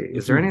 Let me see.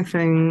 Is there Mhm.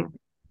 anything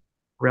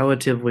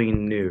relatively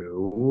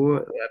new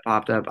that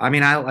popped up? I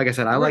mean, like I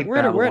said, I like We're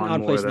at an Babylon odd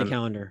more place in the than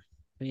calendar.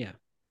 But yeah.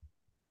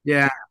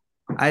 yeah.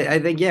 I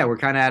think yeah, we're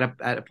kind of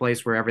at a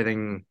place where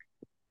everything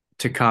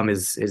to come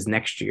is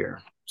next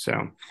year.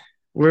 So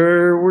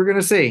we're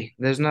gonna see.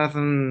 There's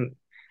nothing.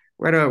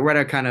 We're at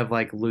a kind of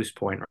like loose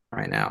point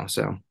right now.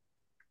 So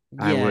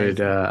Yeah,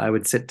 I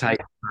would sit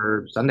tight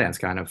for Sundance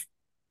kind of.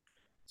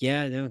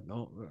 yeah,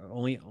 no,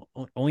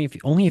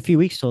 only a few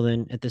weeks till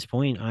then. At this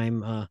point,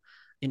 I'm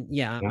and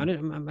yeah, Yeah.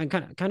 I'm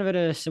kind of at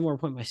a similar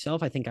point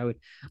myself. I think I would,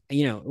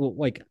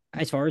 like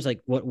as far as like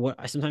what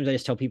sometimes I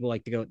just tell people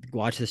like to go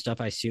watch the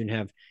stuff I soon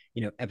have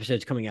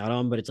episodes coming out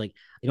on, but it's like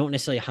I don't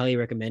necessarily highly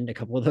recommend a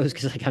couple of those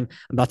because like I'm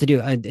about to do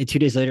 2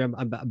 days later I'm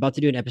about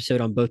to do an episode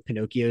on both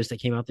Pinocchios that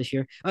came out this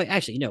year. Oh,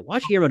 actually, no,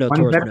 watch Guillermo del One's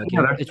Toro's better than the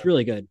Pinocchio. other. It's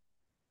really good.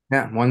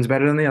 Yeah, one's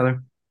better than the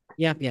other.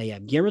 Yeah.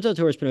 Guillermo del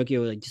Toro's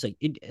Pinocchio, like just like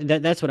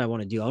that's what I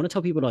want to do. I want to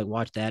tell people to like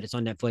watch that. It's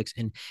on Netflix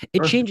and it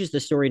Sure. changes the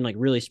story in like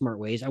really smart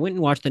ways. I went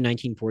and watched the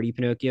 1940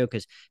 Pinocchio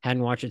because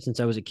hadn't watched it since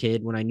I was a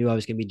kid. When I knew I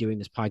was going to be doing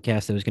this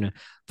podcast, I was going to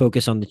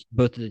focus on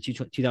both of the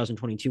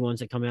 2022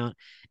 ones that come out,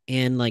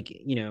 and like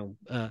You know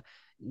what?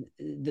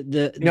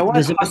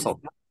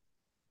 Hustle.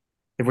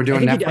 If we're I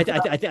doing think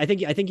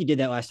Netflix, I think you did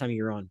that last time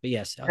you were on. But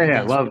yes,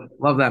 yeah,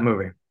 love that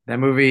movie. That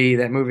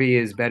movie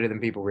is better than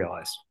people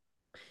realize.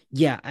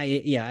 Yeah,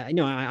 I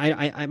know.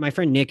 My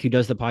friend Nick, who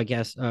does the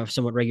podcast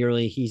somewhat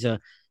regularly, he's a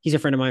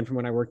friend of mine from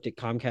when I worked at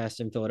Comcast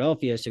in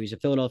Philadelphia. So he's a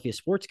Philadelphia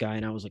sports guy,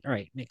 and I was like, all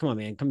right, Nick, come on,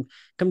 man, come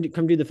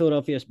do the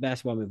Philadelphia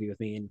basketball movie with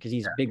me, and because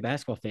he's a big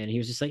basketball fan, and he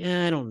was just like,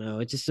 I don't know,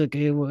 it's just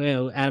okay,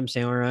 well, Adam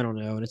Sandler, I don't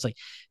know, and it's like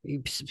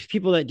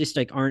people that just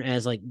like aren't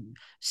as like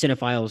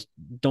cinephiles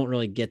don't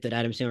really get that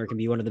Adam Sandler can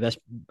be one of the best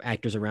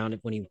actors around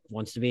when he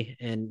wants to be,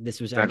 and this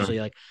was Exactly. actually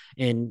like,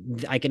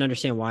 and I can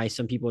understand why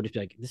some people would just be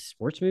like, this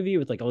sports movie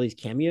with like all these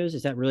cameos,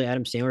 is that really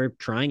Adam Sandler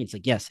trying? It's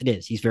like, yes, it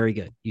is. He's very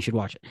good. You should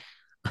watch it.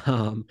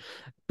 Um,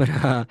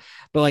 but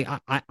like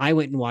I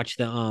went and watched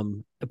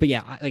the but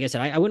yeah, like I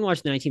said, I wouldn't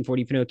watch the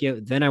 1940 Pinocchio.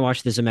 Then I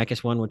watched the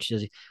Zemeckis one, which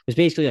was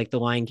basically like the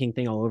Lion King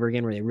thing all over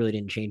again, where they really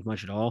didn't change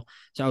much at all.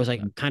 So I was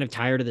like kind of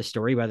tired of the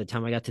story by the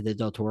time I got to the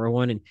Del Toro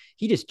one, and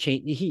he just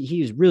changed.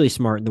 He was really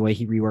smart in the way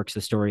he reworks the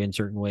story in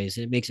certain ways.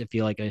 And it makes it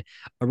feel like a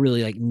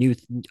really like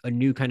a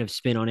new kind of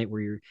spin on it,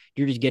 where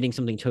you're just getting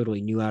something totally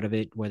new out of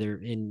it, whether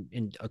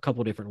in a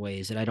couple different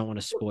ways that I don't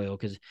want to spoil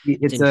because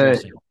it's It's a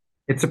interesting.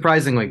 it's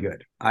surprisingly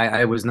good.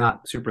 I was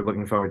not super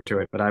looking forward to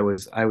it, but I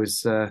was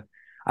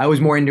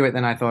more into it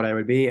than I thought I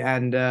would be.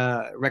 And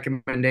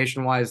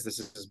recommendation wise, this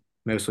is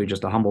mostly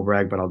just a humble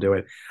brag, but I'll do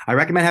it. I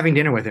recommend having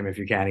dinner with him if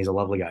you can. He's a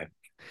lovely guy.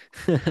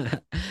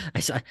 I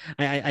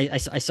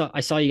saw, I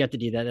saw you got to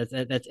do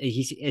that. That's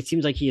he. It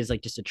seems like he is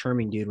like just a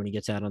charming dude when he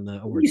gets out on the He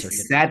award circuit.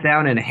 sat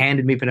down and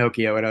handed me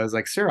Pinocchio, and I was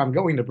like, "Sir, I'm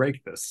going to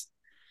break this."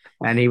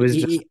 And he was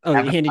just He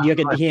having handed you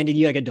fun. he handed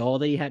you like a doll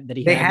that he had with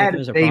him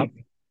as a prop.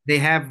 They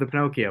have the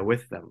Pinocchio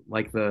with them,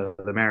 like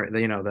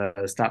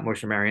the stop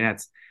motion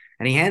marionettes.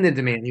 And he handed it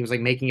to me, and he was like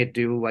making it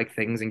do like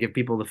things and give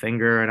people the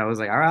finger. And I was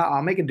like, all right,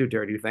 I'll make it do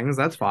dirty things.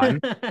 That's fine.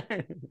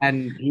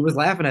 And he was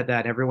laughing at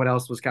that. And everyone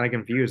else was kind of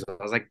confused.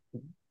 I was like,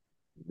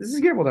 this is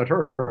Guillermo del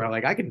Toro.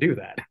 Like, I can do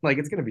that. Like,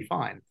 it's gonna be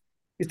fine.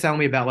 He's telling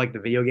me about like the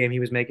video game he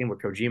was making with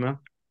Kojima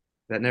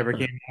that never Huh.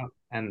 came out,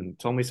 and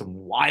told me some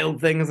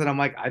wild things. And I'm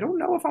like, I don't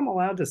know if I'm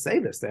allowed to say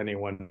this to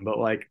anyone, but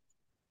like,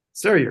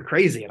 sir, you're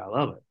crazy, and I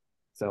love it.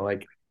 So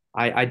like,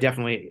 I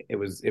definitely it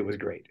was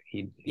great.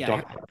 He Yeah,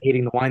 talked about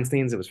hating the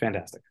Weinsteins. It was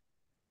fantastic.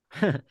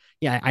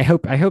 yeah. I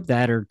hope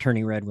that or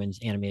Turning Red wins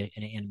an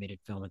animated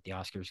film at the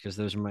Oscars because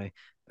those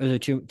are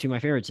two of my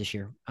favorites this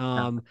year.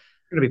 Yeah,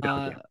 it's gonna be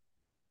Uh, Pinocchio.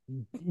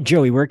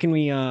 Joey, where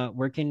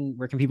can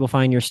people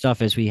find your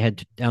stuff as we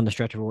head down the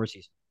stretch of award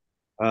season?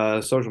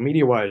 Social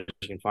media wise,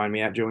 you can find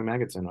me at Joey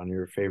Magidson on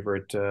your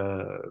favorite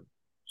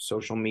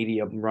social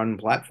media run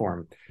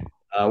platform.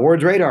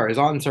 Awards Radar is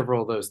on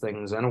several of those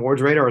things, and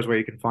Awards Radar is where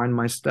you can find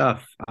my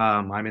stuff.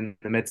 I'm in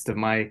the midst of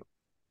my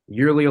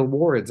yearly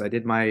awards. I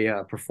did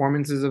my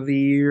performances of the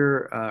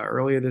year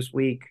earlier this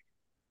week.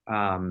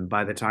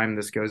 By the time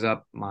this goes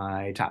up,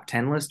 my top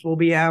 10 list will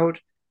be out.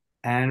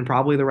 and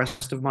probably the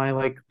rest of my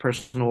like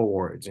personal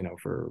awards,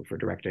 for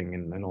directing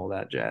and all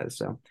that jazz.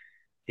 So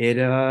it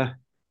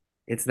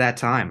it's that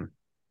time.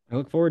 I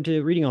look forward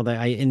to reading all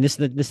that. And this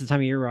is the time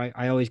of year where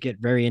I always get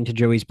very into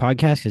Joey's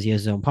podcast because he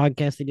has his own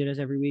podcast that he does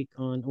every week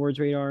on Awards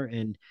Radar,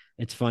 and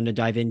it's fun to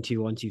dive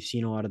into once you've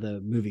seen a lot of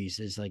the movies.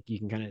 Is like you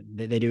can kind of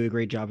they do a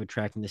great job of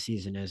tracking the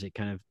season as it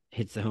kind of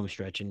hits the home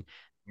stretch, and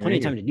There plenty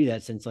of you time go. to do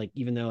that since like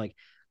even though like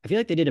I feel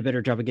like they did a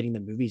better job of getting the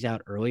movies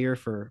out earlier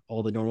for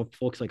all the normal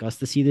folks like us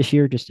to see this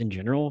year, just in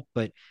general.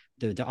 But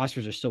the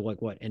Oscars are still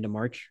like what, end of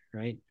March,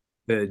 right?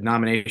 The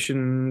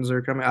nominations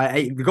are coming.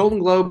 The Golden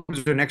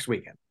Globes are next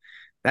weekend.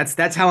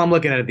 That's how I'm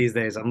looking at it these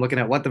days. I'm looking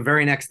at what the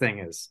very next thing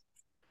is.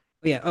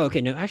 Oh, yeah. Oh,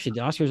 okay. No, actually,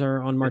 the Oscars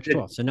are on March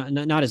 12th, so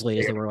not as late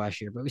as they were last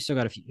year, but we still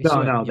got a few. We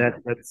still No, got no,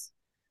 that's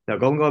no.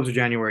 Golden Globes are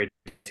January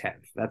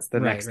 10th. That's the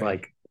right, next right,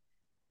 like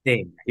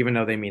thing, even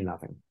though they mean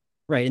nothing.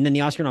 right. And then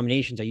the Oscar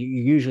nominations are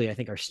usually I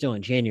think are still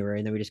in January,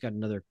 and then we just got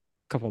another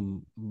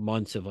couple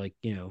months of like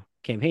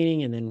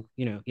campaigning, and then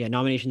yeah,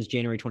 nominations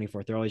January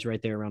 24th. They're always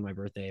right there around my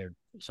birthday or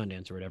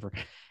Sundance or whatever,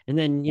 and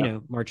then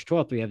Yep. March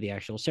 12th we have the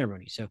actual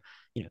ceremony. So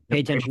pay Yep.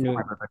 attention to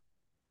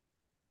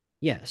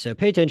Yeah, so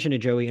pay attention to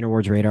Joey and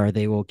Awards Radar.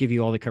 They will give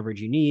you all the coverage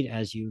you need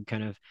as you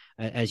kind of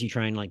as you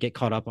try and like get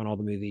caught up on all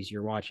the movies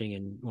you're watching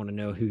and want to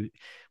know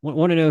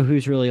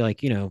who's really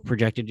like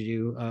projected to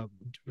do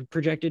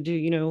projected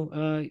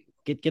to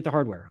get the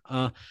hardware.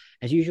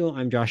 As usual,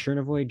 I'm Josh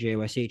Chernovoy,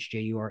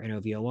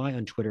 JoshJurnovoy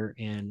on Twitter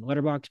and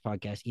Letterbox.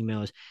 Podcast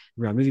email is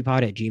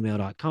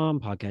rewindmoviepod@gmail.com.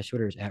 Podcast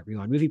Twitter is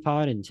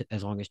 @rewindmoviepod, and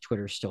as long as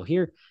Twitter is still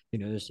here, who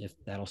knows if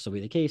that'll still be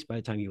the case by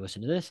the time you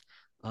listen to this.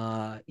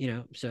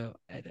 So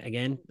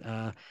again,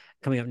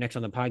 coming up next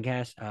on the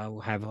podcast,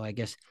 we'll have, I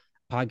guess,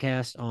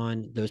 podcast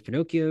on those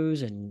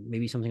Pinocchios and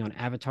maybe something on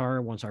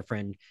Avatar once our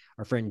friend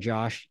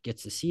Josh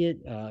gets to see it.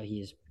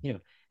 He's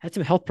had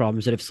some health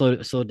problems that have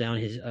slowed down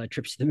his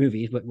trips to the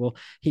movies, but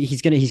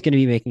he's gonna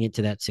be making it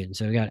to that soon.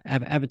 So we got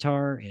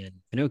Avatar and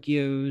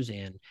Pinocchios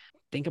and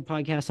think a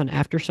podcast on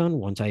Aftersun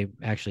once I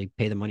actually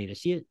pay the money to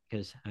see it,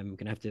 because I'm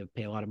gonna have to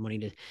pay a lot of money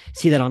to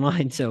see that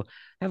online. So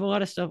I have a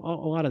lot of stuff, a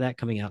lot of that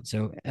coming out.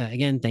 So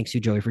again, thanks to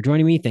Joey for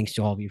joining me. Thanks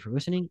to all of you for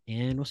listening,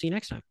 and we'll see you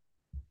next time.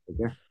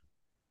 Okay.